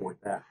never afford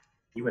that,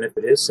 even if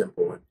it is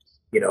simple and,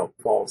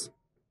 falls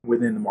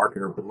within the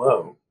market or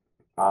below.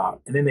 And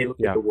then they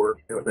look at the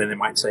work and they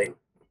might say,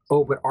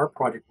 oh, but our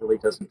project really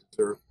doesn't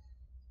deserve it.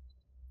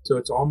 So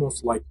it's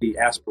almost like the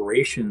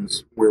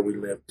aspirations where we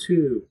live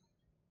too,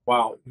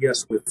 while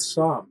yes, with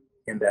some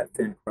in that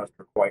thin crust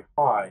are quite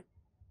high,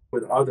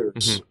 with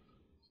others,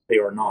 they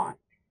are not.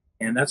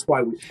 And that's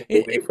why we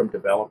stay away from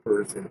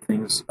developers and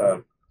things,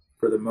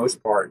 for the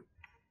most part,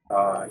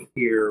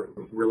 here,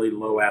 really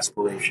low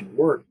aspiration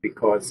work,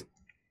 because,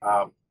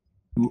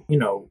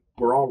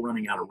 we're all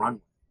running out of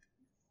runway.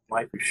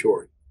 Life is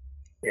short.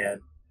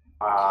 And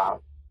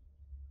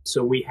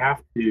so we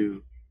have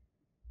to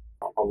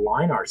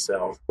align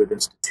ourselves with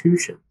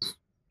institutions,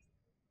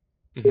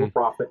 for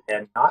profit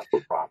and not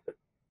for profit,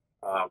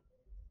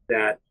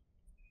 that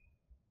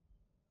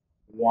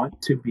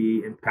want to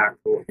be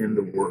impactful in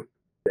the work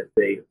that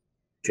they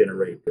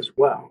generate as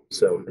well.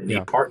 So they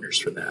need partners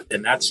for that.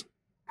 And that's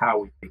how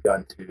we've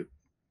begun to.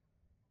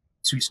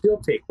 So we still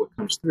take what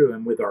comes through,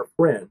 and with our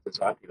friends, as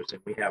Ati was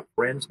saying, we have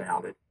friends now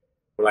that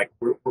we're like,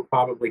 we're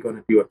probably going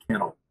to do a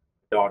kennel,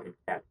 dog and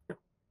cat kennel.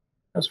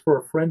 As for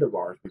a friend of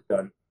ours, we've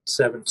done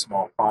 7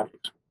 small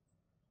projects,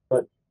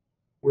 but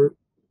we're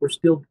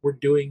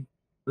doing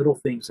little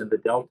things in the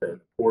Delta, in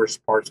the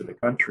poorest parts of the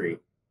country,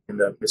 in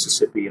the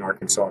Mississippi and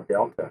Arkansas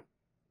Delta.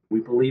 We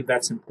believe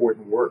that's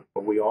important work,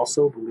 but we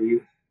also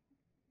believe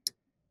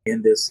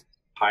in this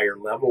higher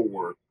level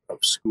work of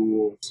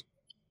schools,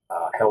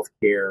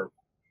 healthcare,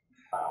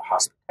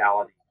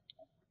 hospitality,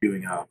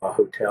 doing a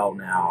hotel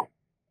now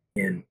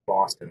in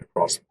Boston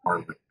across the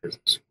Harvard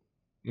Business.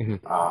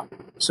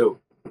 So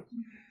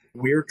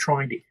we're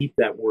trying to keep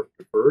that work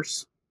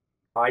diverse,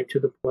 tied to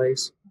the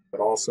place, but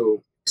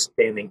also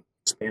expanding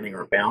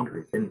our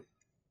boundaries. And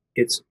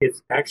it's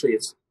actually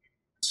in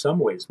some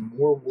ways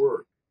more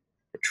work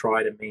to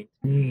try to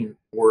maintain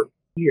work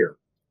here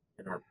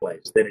in our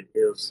place than it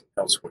is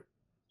elsewhere.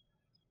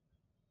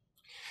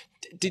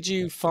 Did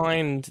you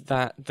find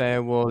that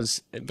there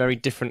was very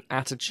different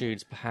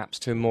attitudes, perhaps,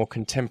 to a more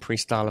contemporary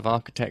style of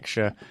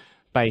architecture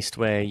based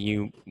where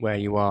you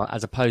are,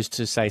 as opposed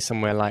to, say,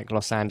 somewhere like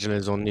Los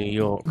Angeles or New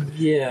York,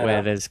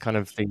 where there's kind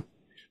of the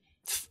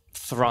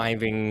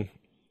thriving,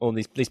 all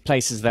these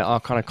places that are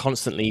kind of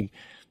constantly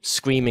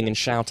screaming and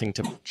shouting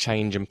to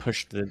change and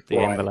push the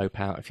envelope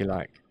out, if you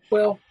like?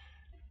 Well,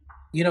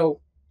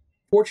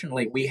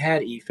 fortunately, we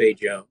had Ife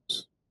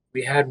Jones,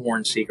 we had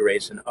Warren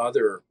Seagraves, and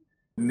other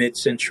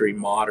mid-century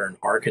modern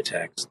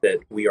architects that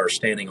we are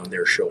standing on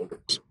their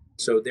shoulders.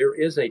 So there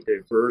is a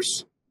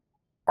diverse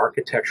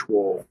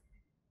architectural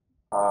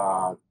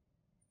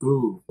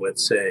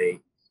let's say,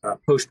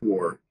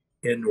 post-war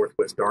in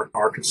Northwest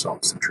Arkansas,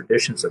 some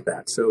traditions of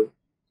that. So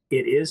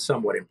it is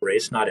somewhat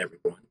embraced, not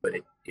everyone, but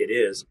it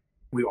is.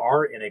 We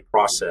are in a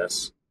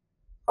process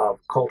of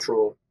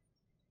cultural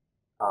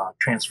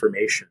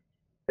transformation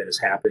that is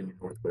happening in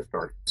Northwest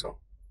Arkansas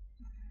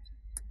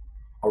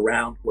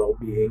around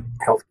well-being,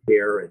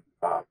 healthcare, and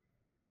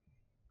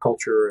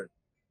culture, and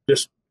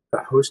just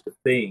a host of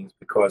things,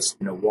 because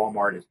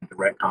Walmart is in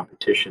direct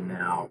competition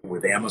now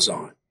with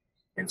Amazon,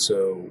 and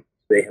so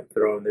they have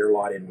thrown their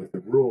lot in with the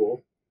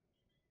rural,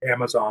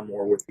 Amazon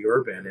more with the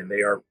urban, and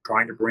they are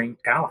trying to bring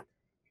talent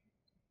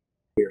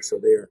here. So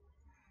they're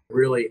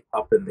really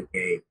up in the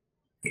game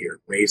here,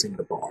 raising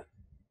the bar.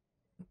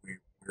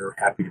 We're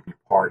happy to be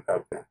part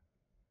of that.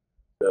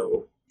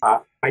 So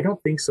I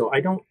don't think so.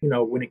 I don't,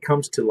 when it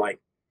comes to like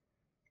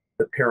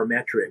the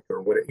parametric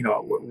or what,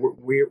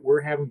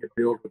 we're having to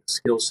build with the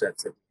skill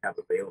sets that we have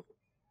available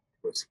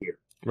to us here.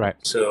 Right.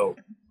 So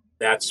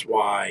that's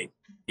why,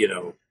 we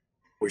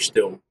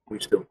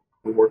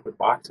work with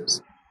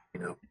boxes,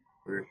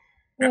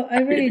 Well,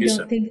 I really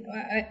don't think,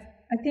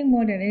 I think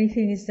more than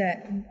anything is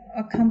that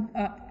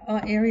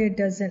our area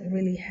doesn't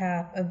really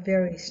have a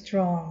very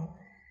strong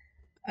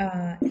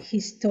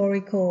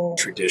historical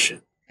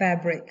tradition,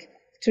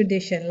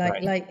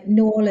 like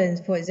New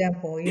Orleans, for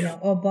example,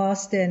 or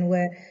Boston,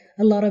 where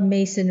a lot of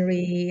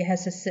masonry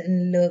has a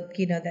certain look,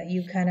 that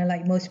you kind of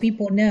like most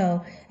people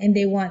know, and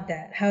they want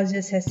that.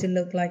 Houses has to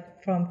look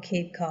like from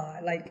Cape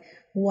Cod, like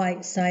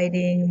white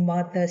siding,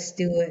 Martha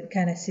Stewart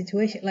kind of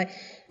situation. Like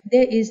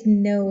there is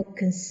no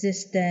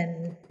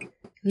consistent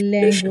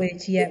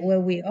language yet where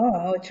we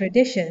are, or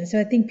tradition. So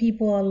I think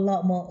people are a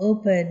lot more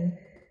open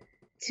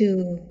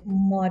to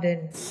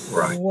modern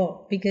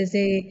work because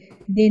they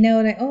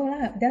know like, oh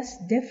wow, that's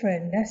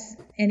different,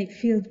 and it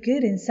feels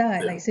good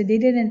inside. Like, so they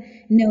didn't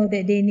know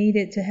that they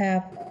needed to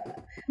have,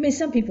 I mean,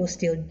 some people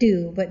still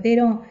do, but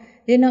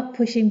they're not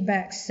pushing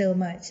back so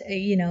much,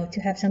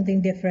 to have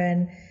something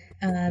different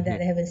that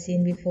they haven't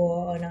seen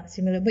before or not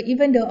similar. But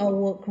even though our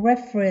work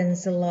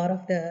reference a lot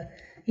of the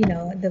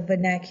the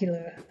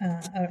vernacular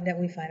that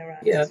we find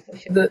around us, for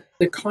sure.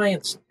 The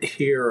clients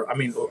here, I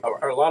mean,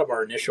 a lot of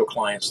our initial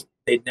clients,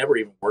 they'd never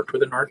even worked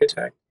with an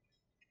architect,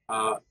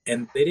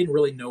 and they didn't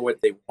really know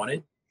what they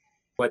wanted,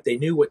 but they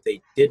knew what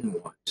they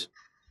didn't want,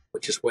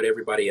 which is what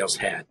everybody else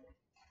had.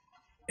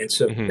 And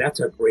so that's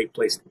a great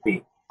place to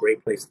be,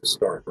 great place to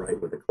start, right,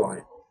 with a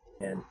client.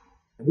 And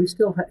we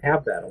still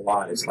have that a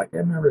lot. It's like,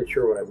 I'm not really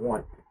sure what I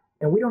want.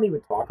 And we don't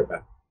even talk about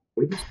it.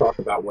 We just talk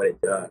about what it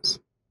does,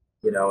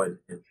 and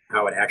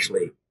how it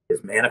actually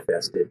is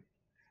manifested.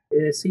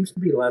 It seems to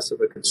be less of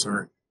a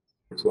concern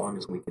as long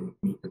as we can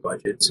meet the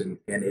budgets and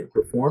it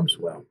performs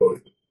well,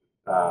 both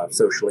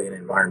socially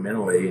and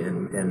environmentally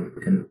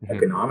and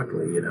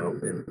economically, and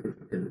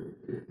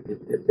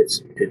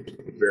it's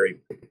very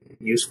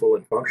useful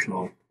and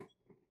functional.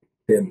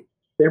 Then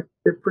they're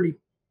pretty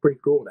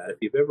cool at it. If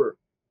you've ever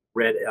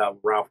read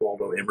Ralph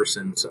Waldo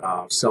Emerson's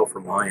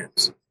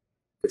Self-Reliance,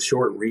 it's a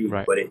short read,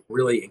 but it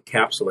really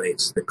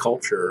encapsulates the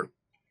culture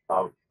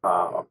of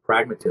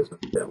pragmatism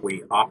that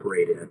we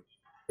operate in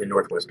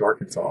Northwest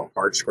Arkansas,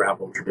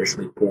 hard-scrabble,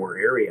 traditionally poor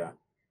area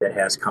that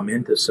has come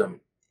into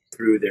some,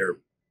 through their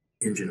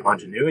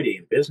ingenuity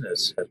in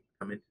business, has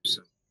come into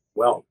some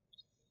wealth.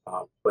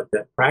 But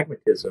that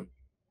pragmatism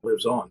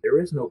lives on. There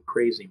is no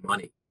crazy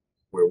money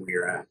where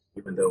we're at,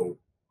 even though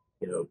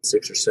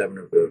 6 or 7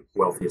 of the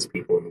wealthiest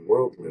people in the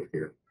world live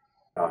here.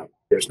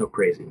 There's no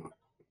crazy money.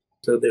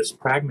 So there's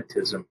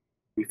pragmatism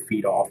we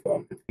feed off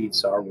of. It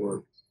feeds our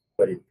work,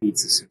 but it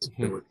feeds the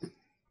sensibility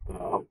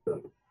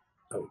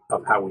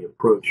of how we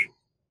approach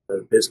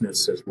the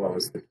business as well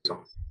as the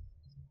design.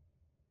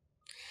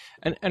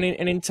 And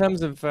in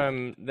terms of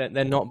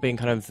there not being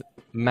kind of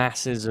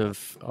masses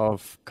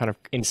of kind of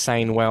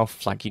insane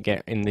wealth like you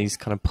get in these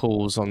kind of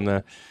pools on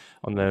the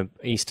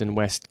east and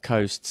west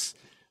coasts,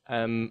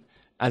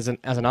 as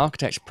an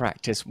architecture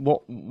practice,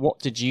 what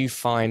did you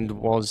find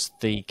was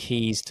the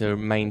keys to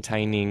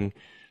maintaining,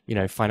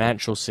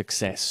 financial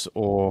success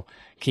or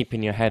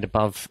keeping your head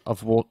above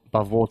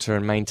water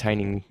and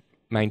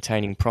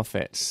maintaining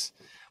profits?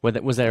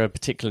 Was there a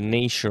particular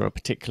niche or a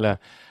particular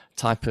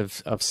type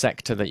of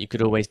sector that you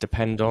could always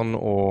depend on,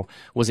 or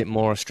was it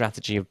more a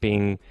strategy of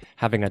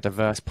having a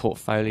diverse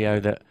portfolio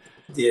that?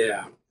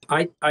 Yeah,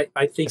 I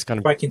think kind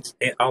of, if I can,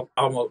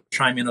 I'll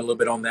chime in a little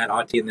bit on that,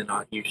 Ati, and then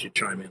you should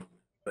chime in.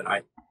 But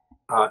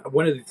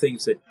one of the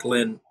things that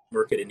Glenn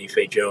Murcutt and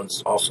Ife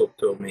Jones also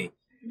told me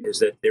is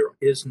that there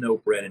is no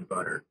bread and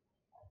butter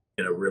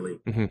in a really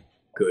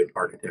good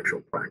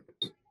architectural practice.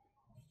 He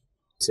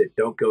said,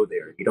 don't go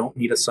there. You don't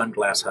need a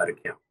Sunglass Hut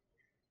account.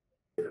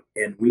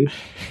 And we've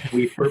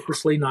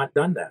purposely not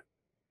done that.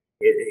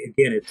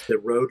 Again, it's the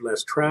road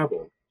less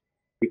traveled,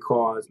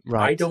 because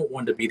I don't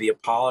want to be the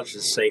apologist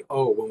to say,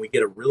 oh, when we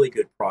get a really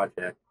good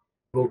project,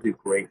 we'll do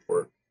great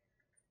work.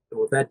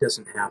 Well, that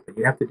doesn't happen.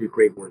 You have to do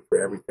great work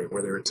for everything,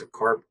 whether it's a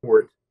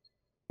carport,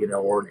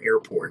 or an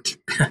airport.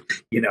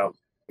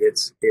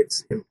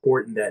 It's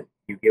important that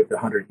you give the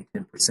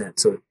 110%.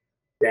 So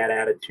that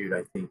attitude,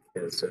 I think,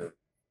 has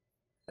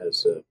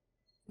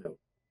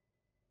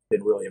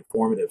been really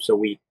informative. So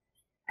we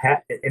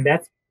had, and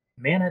that's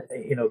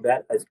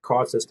that has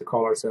caused us to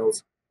call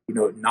ourselves,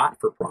 not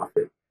for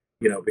profit,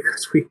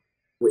 because we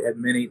had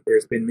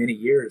there's been many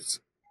years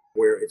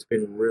where it's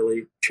been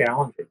really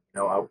challenging,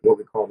 what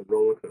we call the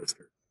roller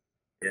coaster.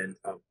 And,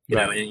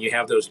 and you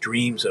have those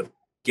dreams of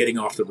getting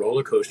off the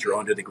roller coaster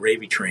onto the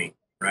gravy train,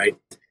 right?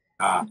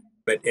 And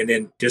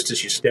then just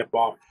as you step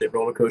off the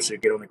roller coaster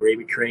to get on the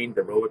gravy train,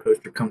 the roller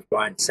coaster comes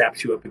by and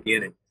saps you up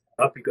again, and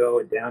up you go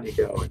and down you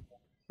go. And,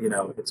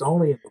 it's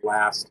only in the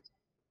last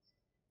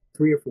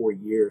 3 or 4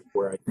 years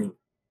where I think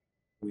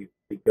we've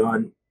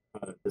begun,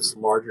 this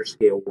larger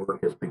scale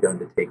work has begun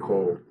to take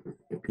hold,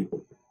 and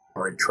people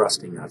are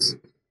entrusting us.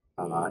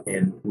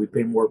 And we've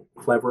been more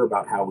clever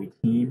about how we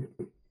team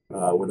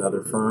with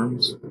other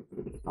firms.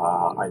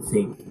 I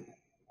think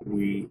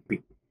we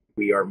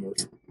are more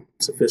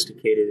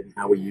sophisticated in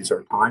how we use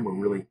our time. We're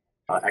really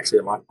actually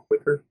a lot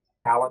quicker.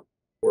 Talent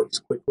works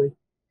quickly.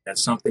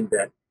 That's something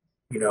that,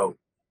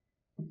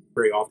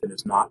 very often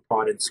is not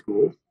taught in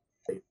school.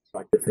 They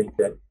like to think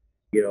that,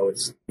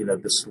 it's,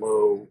 the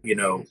slow,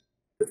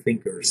 the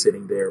thinker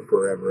sitting there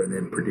forever and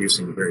then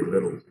producing very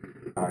little.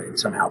 And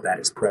somehow that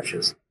is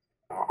precious.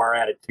 Our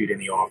attitude in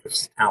the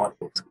office, talent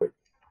works quick.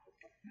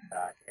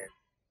 And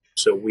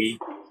so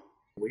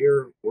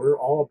we're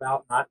all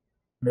about not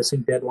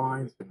missing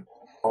deadlines and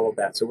all of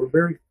that. So we're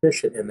very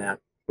efficient in that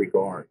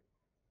regard.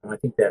 And I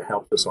think that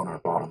helps us on our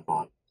bottom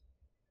line.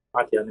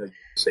 Ati, I know you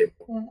say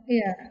more. Well,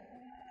 yeah.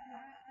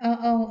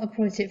 I'll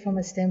approach it from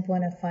a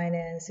standpoint of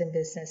finance and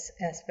business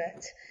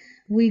aspect.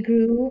 We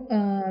grew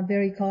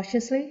very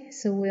cautiously,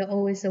 so we're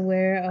always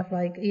aware of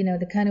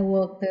the kind of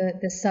work,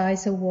 the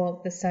size of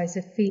work, the size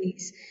of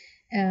fees.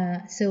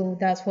 So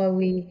that's why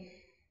we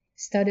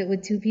started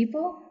with 2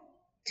 people,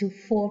 to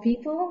 4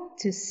 people,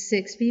 to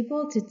 6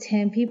 people, to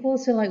 10 people.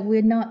 So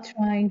we're not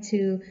trying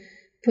to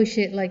push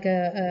it like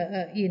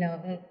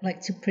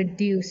to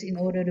produce in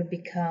order to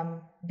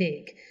become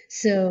big.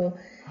 So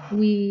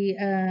we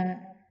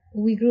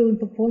grew in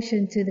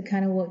proportion to the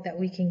kind of work that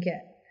we can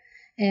get.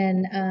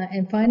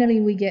 And finally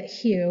we get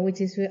here,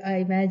 which is, I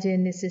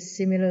imagine, this is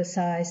similar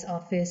size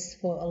office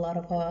for a lot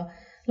of our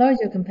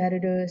larger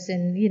competitors.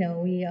 And,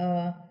 we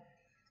are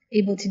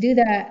able to do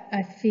that,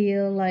 I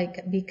feel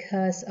like,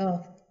 because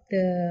of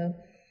the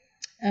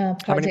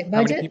project budget.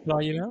 How many people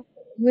are you now?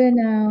 We're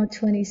now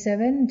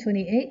 27,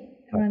 28,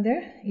 around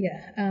there.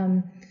 Yeah.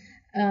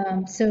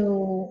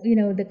 So,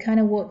 the kind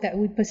of work that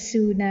we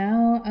pursue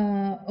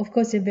now, of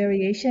course, a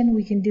variation.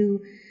 We can do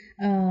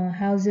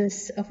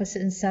houses of a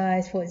certain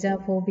size, for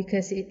example,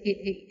 because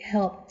it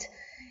helped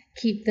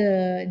keep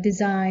the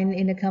design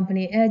in the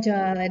company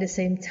agile. At the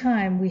same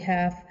time, we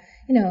have,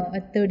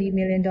 a $30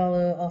 million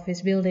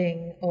office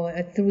building or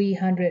a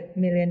 $300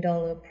 million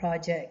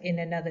project in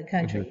another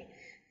country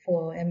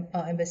for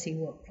embassy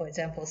work, for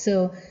example.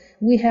 So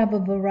we have a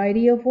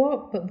variety of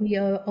work, but we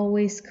are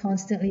always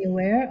constantly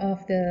aware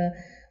of the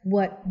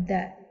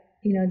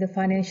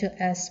financial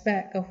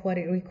aspect of what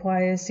it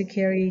requires to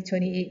carry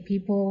 28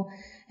 people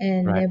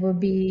and never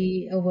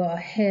be over our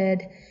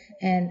head,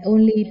 and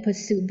only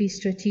be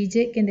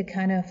strategic in the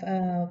kind of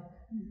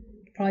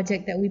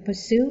project that we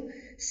pursue.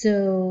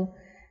 So,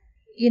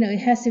 it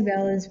has to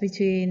balance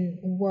between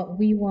what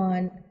we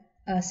want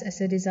us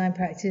as a design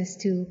practice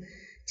to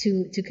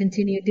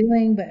continue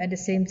doing, but at the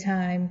same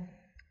time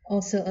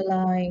also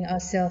allowing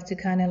ourselves to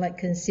kind of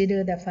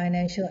consider the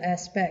financial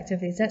aspect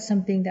of it. Is that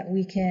something that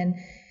we can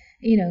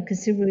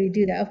considerably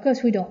do that. Of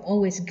course, we don't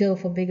always go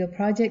for bigger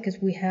projects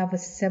because we have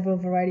several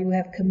variety. We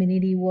have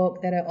community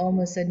work that are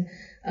almost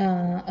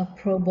a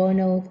pro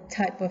bono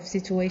type of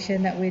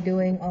situation that we're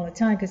doing all the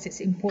time because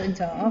it's important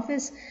to our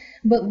office.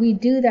 But we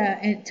do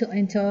that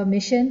into our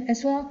mission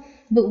as well.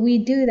 But we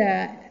do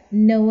that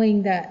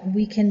knowing that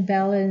we can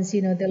balance,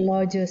 the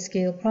larger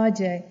scale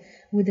project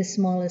with the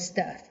smaller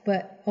stuff,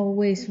 but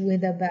always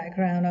with a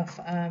background of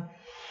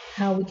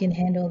how we can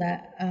handle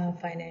that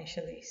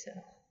financially. So.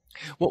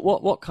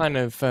 What kind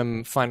of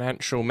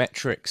financial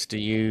metrics do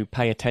you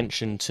pay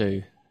attention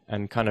to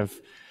and kind of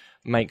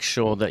make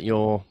sure that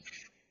you're,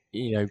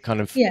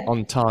 kind of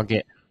on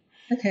target?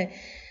 Okay.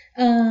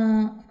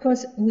 Of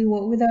course, we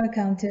work with our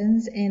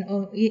accountants, and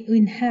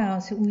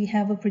in-house we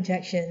have a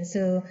projection.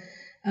 So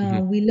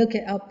we look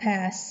at our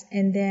past,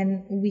 and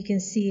then we can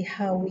see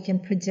how we can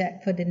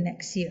project for the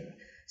next year.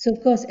 So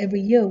of course,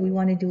 every year we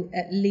want to do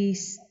at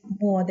least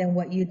more than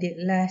what you did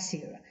last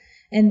year,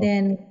 and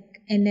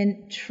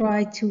then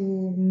try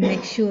to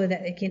make sure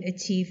that they can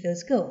achieve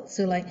those goals.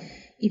 So like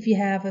if you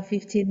have a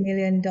 $15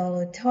 million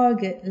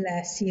target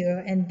last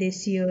year and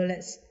this year,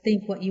 let's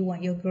think what you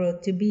want your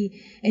growth to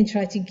be and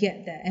try to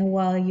get that. And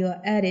while you're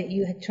at it,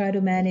 you try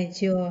to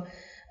manage your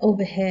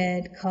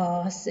overhead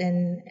costs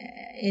and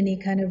any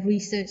kind of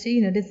research,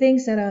 the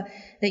things that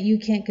you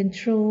can't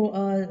control,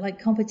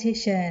 like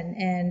competition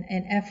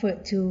and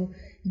effort to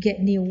get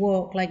new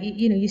work. Like,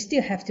 you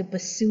still have to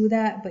pursue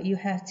that, but you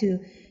have to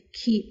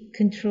keep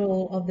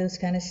control of those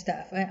kind of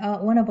stuff.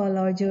 One of our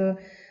larger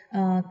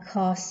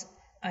cost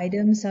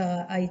items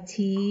are IT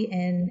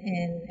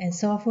and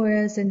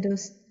softwares and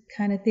those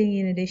kind of thing,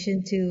 in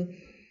addition to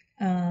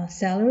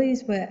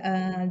salaries. But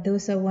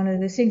those are one of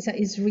the things that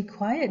is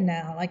required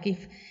now. Like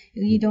if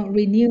you don't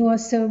renew our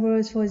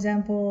servers, for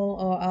example,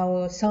 or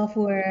our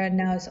software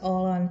now is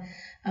all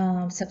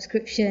on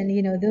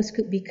subscription, those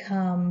could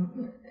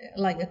become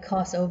like a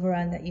cost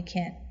overrun that you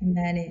can't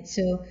manage.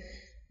 So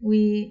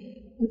we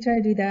try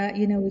to do that.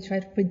 We try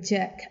to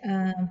project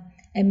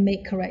and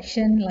make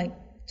correction like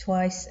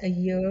twice a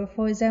year,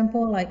 for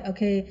example. Like,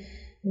 okay,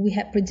 we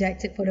had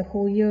projected for the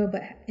whole year,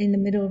 but in the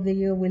middle of the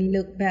year, we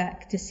look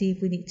back to see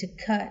if we need to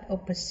cut or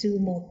pursue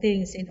more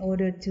things in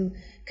order to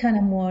kind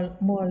of more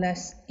or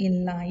less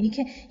in line. You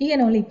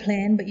can only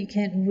plan, but you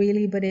can't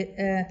really,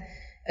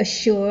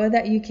 assure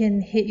that you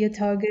can hit your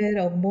target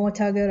or more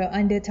target or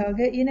under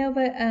target,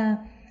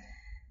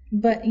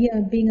 but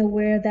being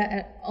aware that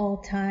at all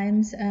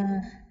times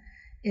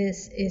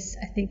is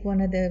I think one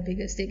of the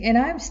biggest things. And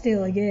I'm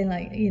still, again,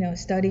 like,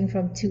 starting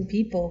from 2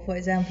 people, for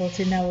example,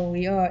 to now where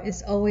we are,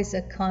 it's always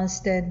a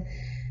constant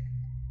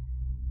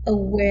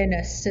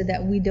awareness so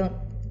that we don't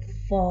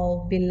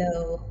fall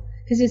below,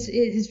 because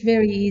it's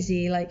very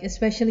easy, like,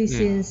 especially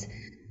since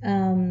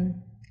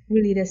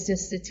really there's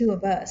just the 2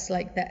 of us,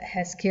 like, that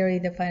has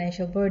carried the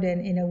financial burden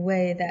in a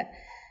way that,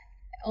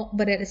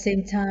 but at the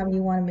same time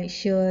you want to make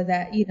sure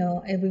that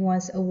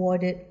everyone's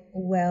awarded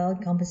well,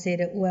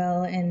 compensated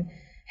well, and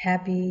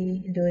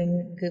happy,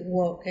 doing good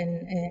work,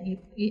 and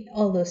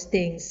all those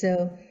things.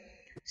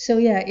 So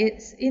yeah,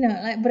 it's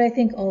but I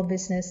think all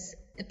business,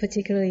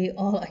 particularly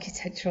all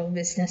architectural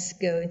business,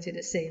 go into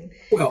the same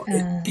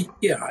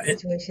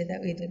situation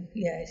that we do.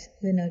 Yeah,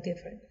 we're no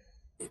different.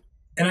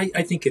 And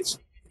I think it's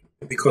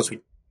because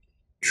we're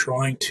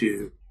trying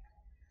to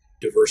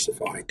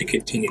diversify, to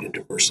continue to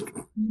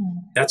diversify.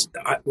 That's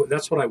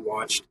what I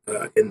watched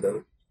in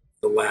the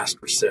last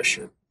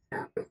recession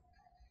happen.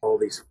 All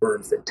these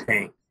firms that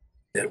tanked,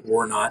 that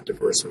were not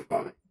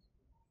diversified,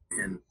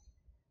 and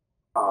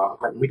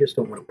we just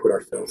don't want to put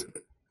ourselves in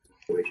that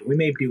situation. We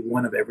may do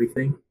one of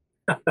everything,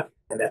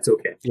 and that's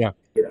okay. Yeah.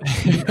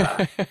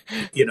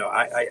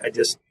 I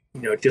just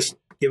just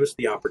give us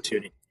the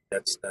opportunity.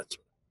 That's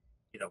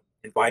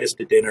invite us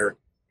to dinner,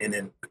 and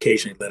then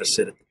occasionally let us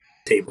sit at the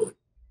table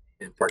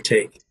and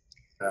partake.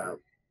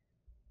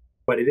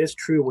 But it is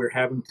true, we're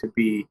having to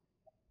be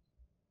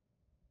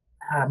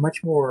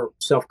much more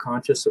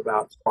self-conscious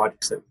about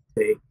projects that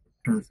we take,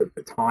 in terms of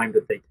the time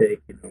that they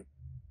take.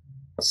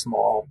 A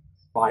small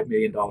 $5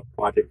 million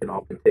project can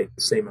often take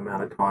the same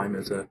amount of time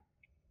as a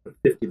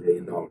 $50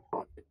 million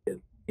project.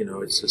 And,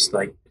 it's just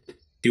like,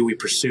 do we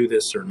pursue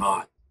this or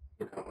not?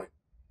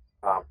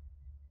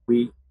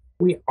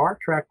 Our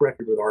track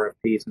record with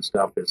RFPs and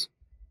stuff is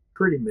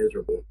pretty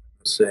miserable,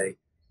 let's say.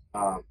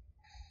 I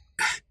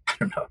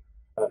don't know,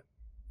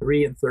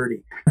 3 and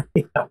 30.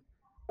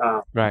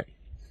 Right.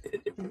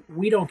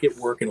 We don't get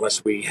work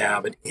unless we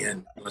have an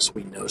in, unless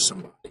we know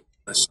somebody.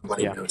 Unless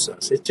somebody knows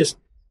us. It's just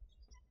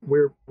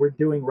we're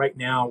doing right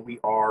now. We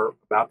are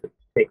about to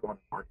take on a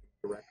marketing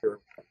director.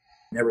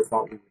 Never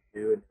thought we would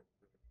do and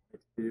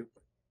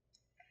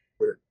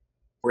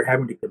we're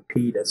having to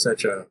compete at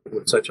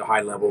with such a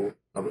high level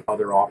of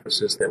other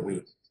offices that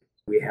we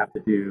have to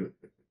do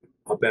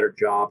a better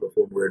job of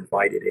when we're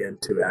invited in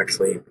to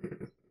actually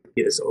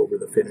get us over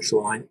the finish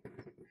line.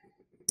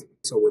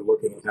 So we're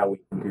looking at how we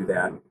can do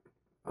that.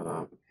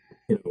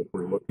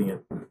 We're looking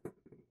at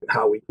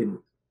how we can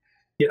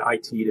get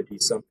IT to be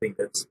something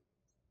that's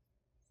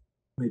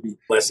maybe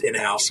less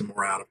in-house and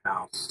more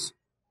out-of-house.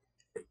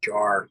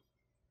 HR,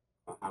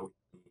 how we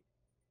can be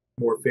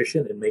more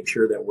efficient and make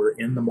sure that we're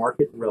in the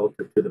market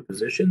relative to the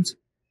positions.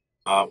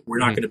 We're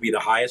not going to be the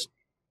highest,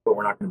 but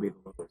we're not going to be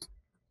the lowest.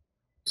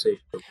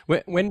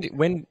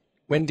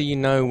 When do you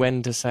know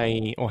when to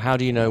say, or how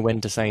do you know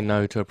when to say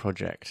no to a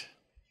project?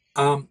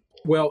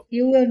 Well,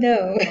 you will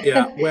know.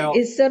 Yeah, well,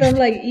 it's sort of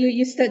like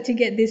you start to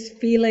get this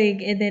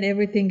feeling, and then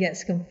everything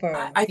gets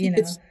confirmed. I think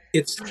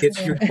it's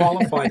you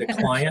qualify the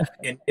client,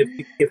 and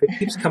if it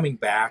keeps coming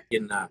back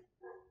in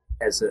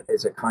as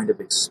a kind of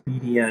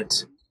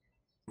expedient,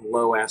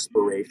 low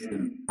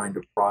aspiration kind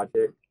of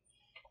project,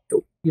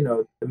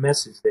 the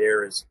message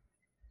there is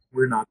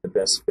we're not the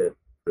best fit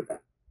for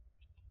that.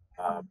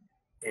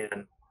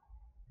 And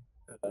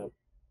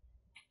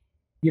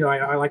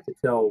I like to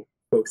tell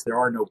folks there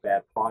are no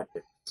bad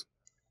projects;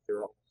 there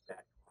are all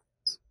bad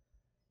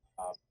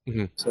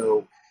clients.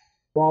 So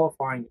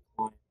qualifying the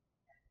client,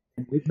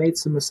 and we've made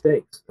some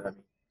mistakes. I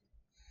mean,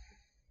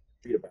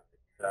 read about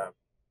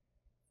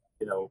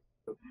it.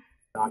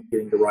 Not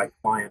getting the right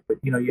client, but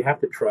you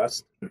have to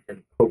trust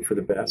and hope for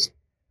the best.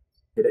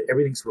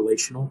 Everything's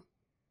relational,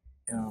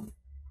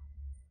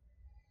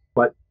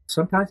 but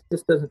sometimes it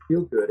just doesn't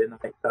feel good. And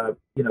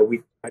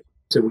we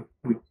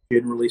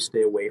generally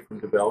stay away from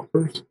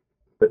developers,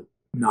 but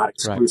not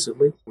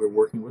exclusively. Right. We're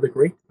working with a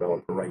great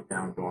developer right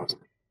now in Boston.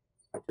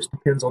 It just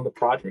depends on the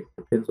project,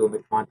 depends on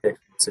the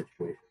context and the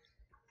situation.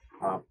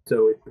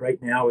 So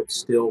right now it's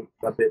still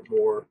a bit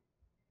more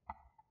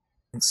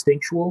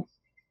instinctual.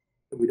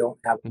 We don't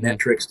have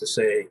metrics to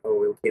say, oh,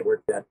 we can't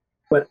work that.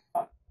 But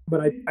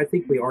I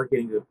think we are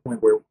getting to the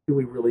point where do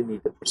we really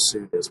need to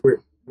pursue this?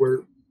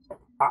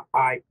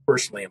 I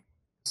personally am.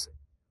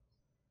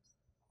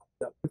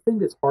 The thing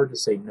that's hard to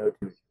say no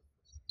to.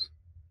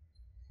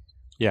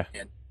 Yeah.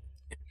 And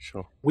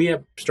sure. We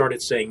have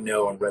started saying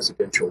no on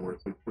residential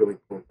work. We've really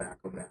pulled back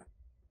on that.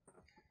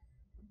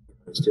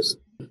 It's just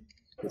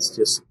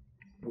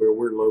where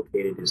we're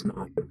located is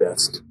not the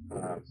best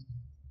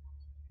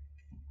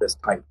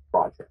type of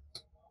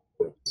project.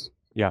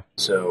 Yeah.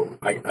 So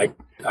I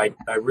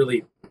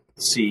really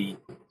see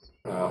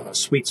a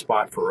sweet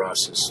spot for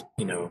us is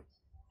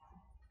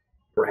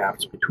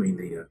perhaps between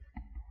the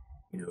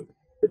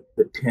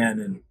 10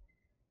 and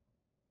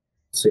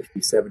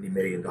 60-70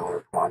 million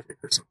dollar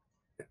project or something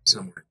like that,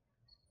 somewhere.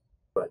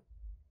 But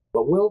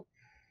we'll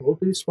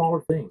do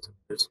smaller things.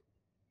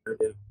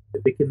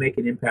 If it can make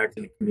an impact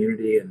in the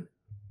community and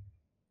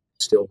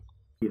still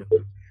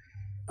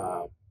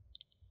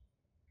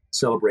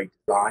celebrate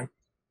design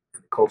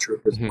and the culture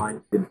of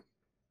design, then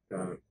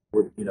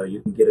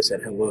you can get us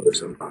at hello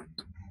sometimes.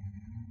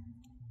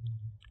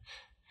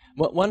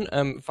 Well,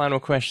 one final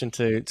question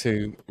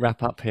to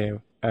wrap up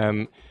here.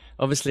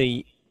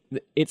 Obviously,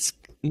 it's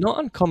not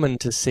uncommon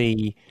to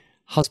see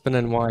husband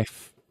and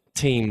wife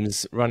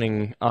teams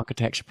running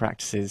architecture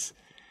practices.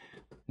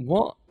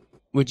 What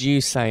would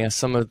you say are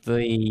some of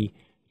the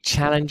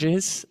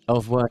challenges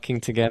of working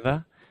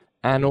together,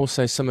 and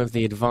also some of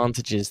the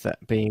advantages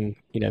that being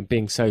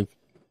so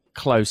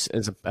close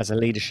as a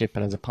leadership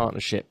and as a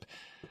partnership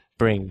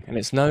bring? And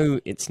it's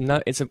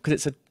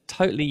a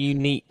totally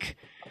unique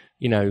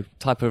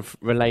type of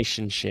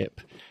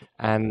relationship.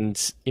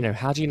 And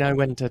how do you know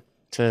when to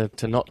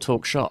not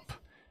talk shop?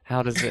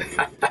 How does it?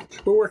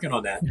 We're working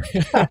on that.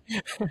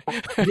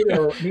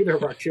 Neither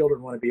of our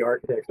children want to be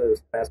architects. I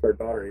just asked our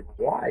daughter,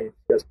 why?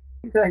 Because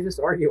you guys just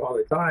argue all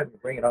the time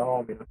and bring it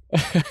home,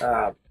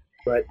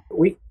 But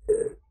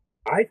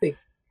I think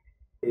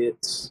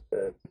it's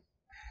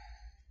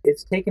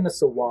taken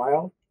us a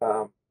while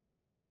to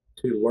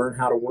learn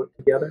how to work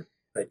together.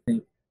 I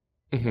think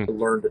to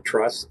learn to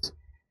trust.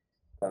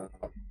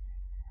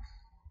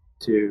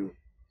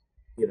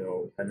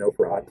 I know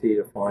for Hati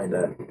to find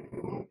her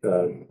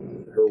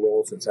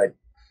role, since I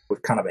was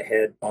kind of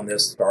ahead on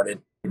this,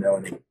 started, and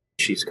then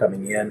she's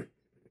coming in,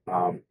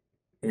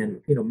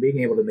 and being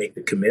able to make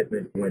the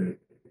commitment when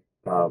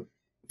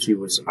she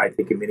was, I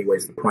think, in many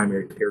ways the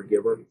primary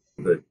caregiver of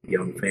the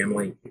young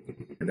family,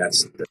 and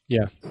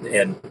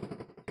and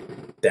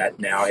that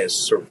now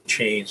has sort of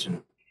changed,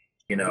 and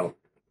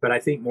but I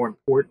think more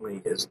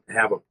importantly is to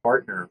have a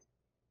partner.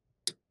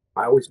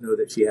 I always know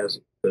that she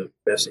has the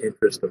best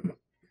interest of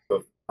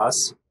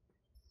us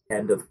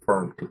and of the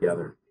firm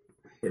together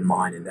in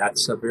mind, and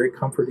that's a very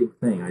comforting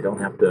thing. I don't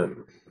have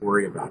to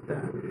worry about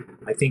that.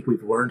 I think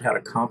we've learned how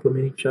to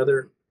complement each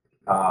other.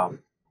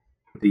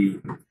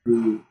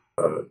 Through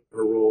her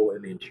role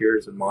in the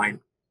interiors and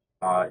mine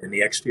in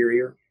the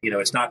exterior,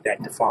 it's not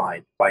that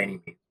defined by any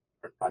means.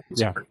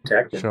 She's an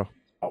architect, and, sure.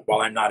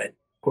 While I'm not at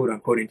quote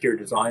unquote interior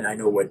design, I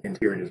know what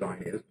interior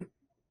design is,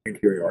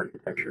 interior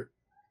architecture.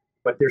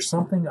 But there's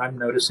something I'm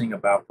noticing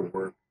about the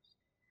work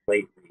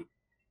lately,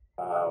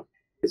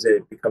 is that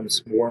it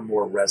becomes more and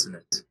more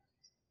resonant.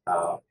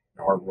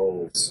 Our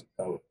roles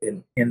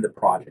in the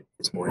project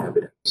is more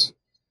evidence.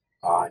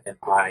 And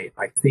I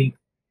think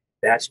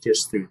that's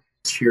just through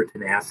sheer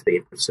tenacity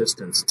and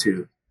persistence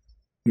to,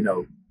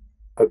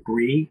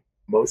 agree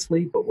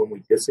mostly, but when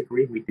we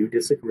disagree, we do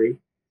disagree.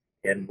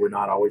 And we're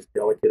not always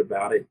delicate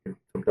about it. And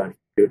sometimes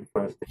good and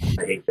fun.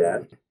 I hate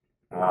that.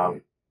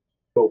 But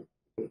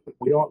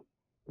we don't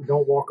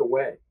walk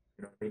away.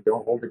 You know what I mean?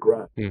 Don't hold a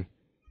grudge. We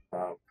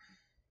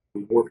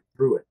work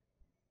through it.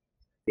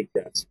 I think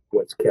that's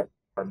what's kept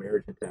our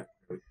marriage intact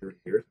for 30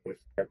 years. What's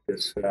kept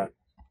this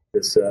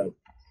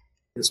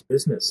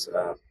business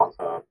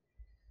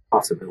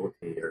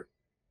possibility or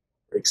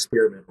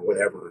experiment or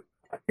whatever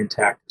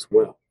intact as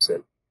well.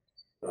 So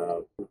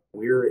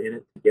we're in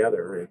it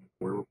together, and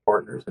we're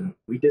partners, and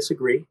we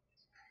disagree.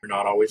 We're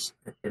not always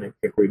in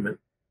agreement,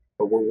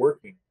 but we're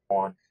working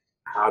on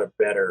how to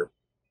better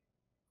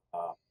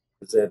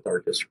present our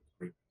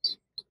disagreements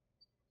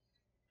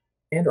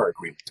and our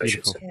agreements, I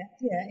should say.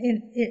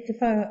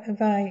 If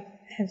I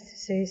have to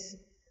say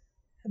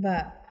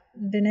about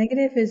the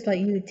negative is like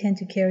you tend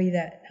to carry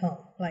that home.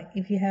 Like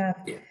if you have,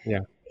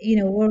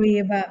 worry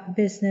about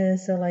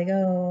business or like,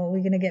 oh, we're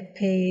going to get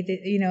paid,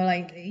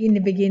 like in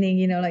the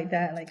beginning, like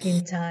that, like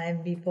in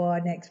time before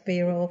our next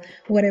payroll,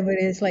 whatever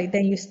it is, like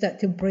then you start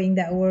to bring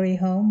that worry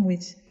home,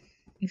 which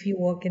if you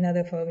work in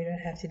another firm, you don't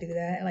have to do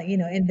that. Like,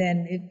 and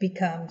then it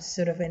becomes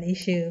sort of an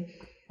issue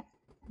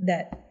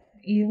that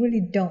you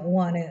really don't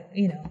want to,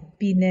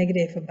 be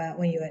negative about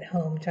when you're at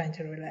home trying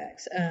to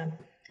relax. And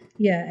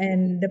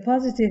the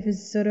positive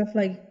is sort of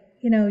like,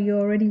 you're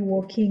already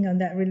working on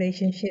that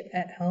relationship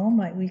at home.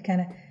 Like we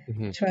kind of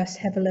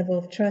have a level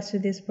of trust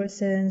with this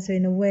person. So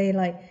in a way,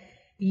 like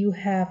you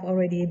have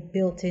already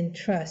built-in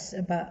trust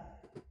about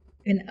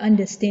an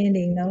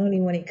understanding, not only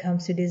when it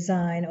comes to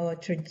design or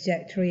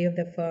trajectory of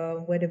the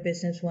firm, where the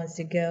business wants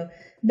to go,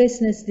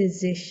 business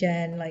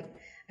decision. Like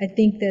I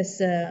think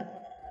there's a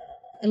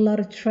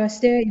lot of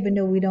trust there, even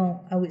though we don't,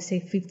 I would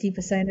say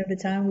 50% of the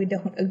time we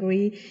don't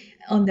agree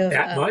on the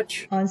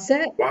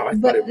onset. Wow,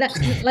 but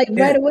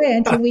right away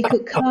until we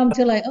could come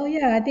to like, oh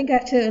yeah, I think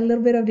after a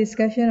little bit of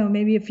discussion or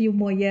maybe a few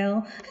more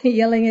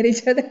yelling at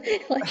each other,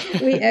 like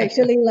we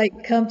actually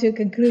like come to a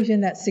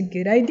conclusion that's a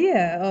good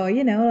idea, or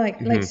like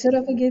sort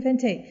of a give and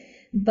take.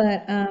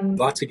 But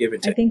lots of give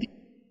and take. I think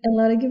a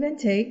lot of give and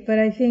take, but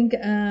I think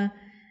I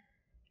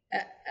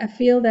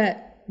feel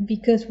that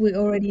because we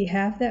already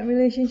have that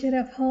relationship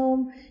at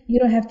home, you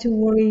don't have to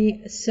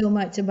worry so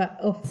much about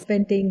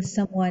offending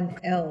someone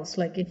else.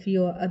 Like if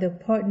your other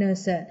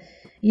partners that,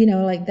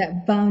 like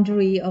that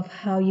boundary of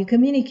how you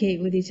communicate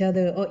with each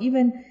other, or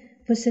even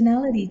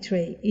personality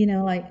trait,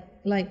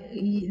 like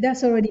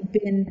that's already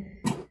been,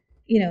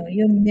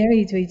 you're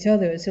married to each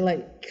other. So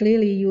like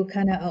clearly you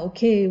kind of are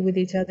okay with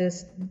each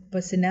other's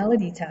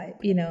personality type,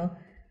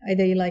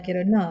 either you like it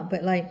or not.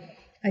 But like,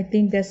 I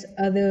think there's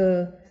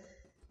other,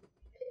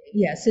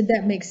 so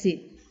that makes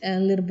it a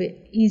little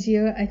bit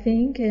easier, I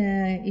think.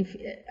 If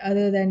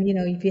other than,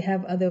 if you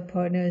have other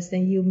partners,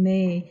 then you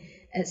may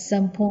at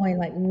some point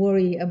like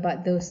worry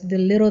about the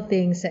little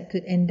things that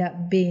could end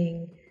up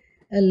being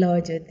a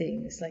larger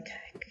things. Like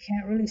I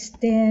can't really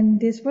stand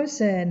this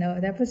person, or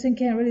that person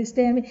can't really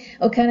stand me,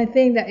 or kind of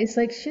thing that it's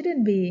like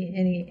shouldn't be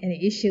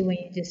any issue when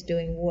you're just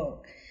doing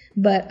work.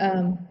 But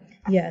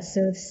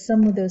so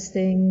some of those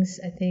things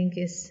I think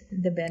is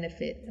the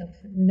benefit of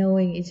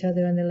knowing each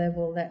other on the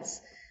level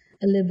that's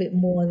a little bit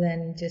more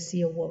than just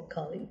your work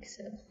colleague.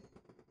 So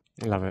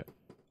love it.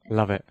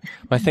 Well,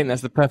 I think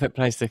that's the perfect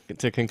place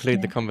to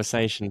conclude the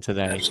conversation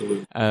today.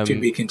 Absolutely. To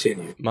be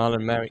continued.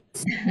 Marlon, Mary,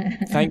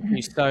 thank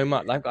you so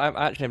much. I've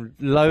actually have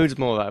loads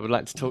more that I would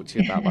like to talk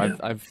to you about. But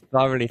I've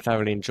thoroughly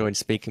enjoyed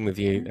speaking with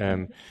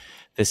you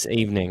this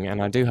evening,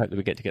 and I do hope that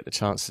we get the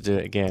chance to do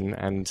it again.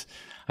 And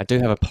I do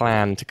have a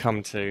plan to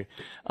come to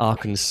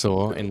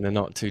Arkansas in the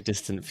not too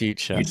distant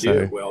future. You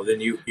do? Well,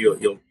 then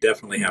you'll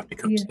definitely have to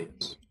come see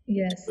us.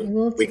 Yes,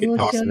 we'll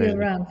show you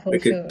around for sure. We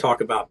could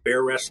talk about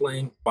bear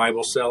wrestling,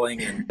 Bible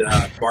selling, and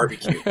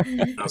barbecue.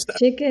 How's that?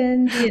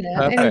 Chicken,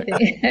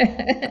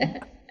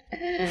 anything.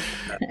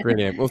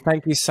 Brilliant. Well,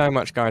 thank you so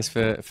much, guys,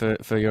 for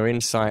your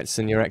insights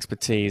and your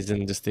expertise,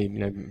 and just the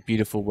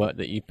beautiful work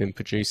that you've been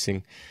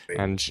producing,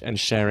 and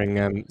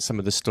sharing some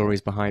of the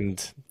stories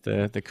behind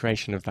the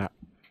creation of that.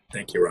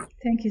 Thank you, Ron.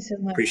 Thank you so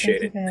much.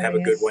 Appreciate it. Have a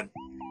good one.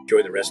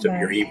 Enjoy the rest of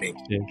your evening.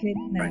 Good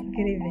night.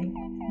 Good evening.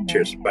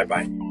 Cheers.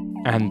 Bye-bye.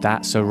 And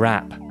that's a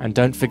wrap. And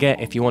don't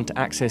forget, if you want to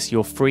access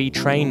your free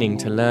training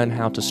to learn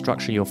how to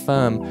structure your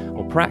firm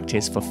or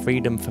practice for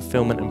freedom,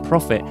 fulfillment, and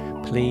profit,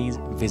 please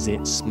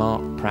visit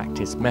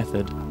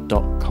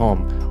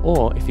smartpracticemethod.com.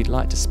 Or if you'd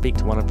like to speak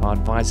to one of our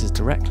advisors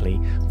directly,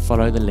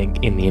 follow the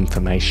link in the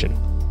information.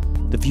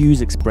 The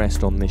views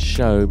expressed on this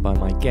show by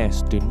my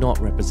guests do not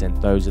represent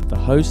those of the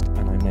host,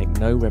 and I make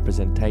no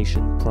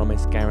representation,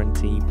 promise,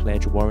 guarantee,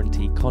 pledge,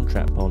 warranty,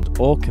 contract, bond,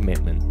 or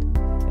commitment,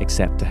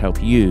 except to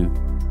help you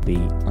be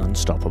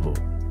unstoppable.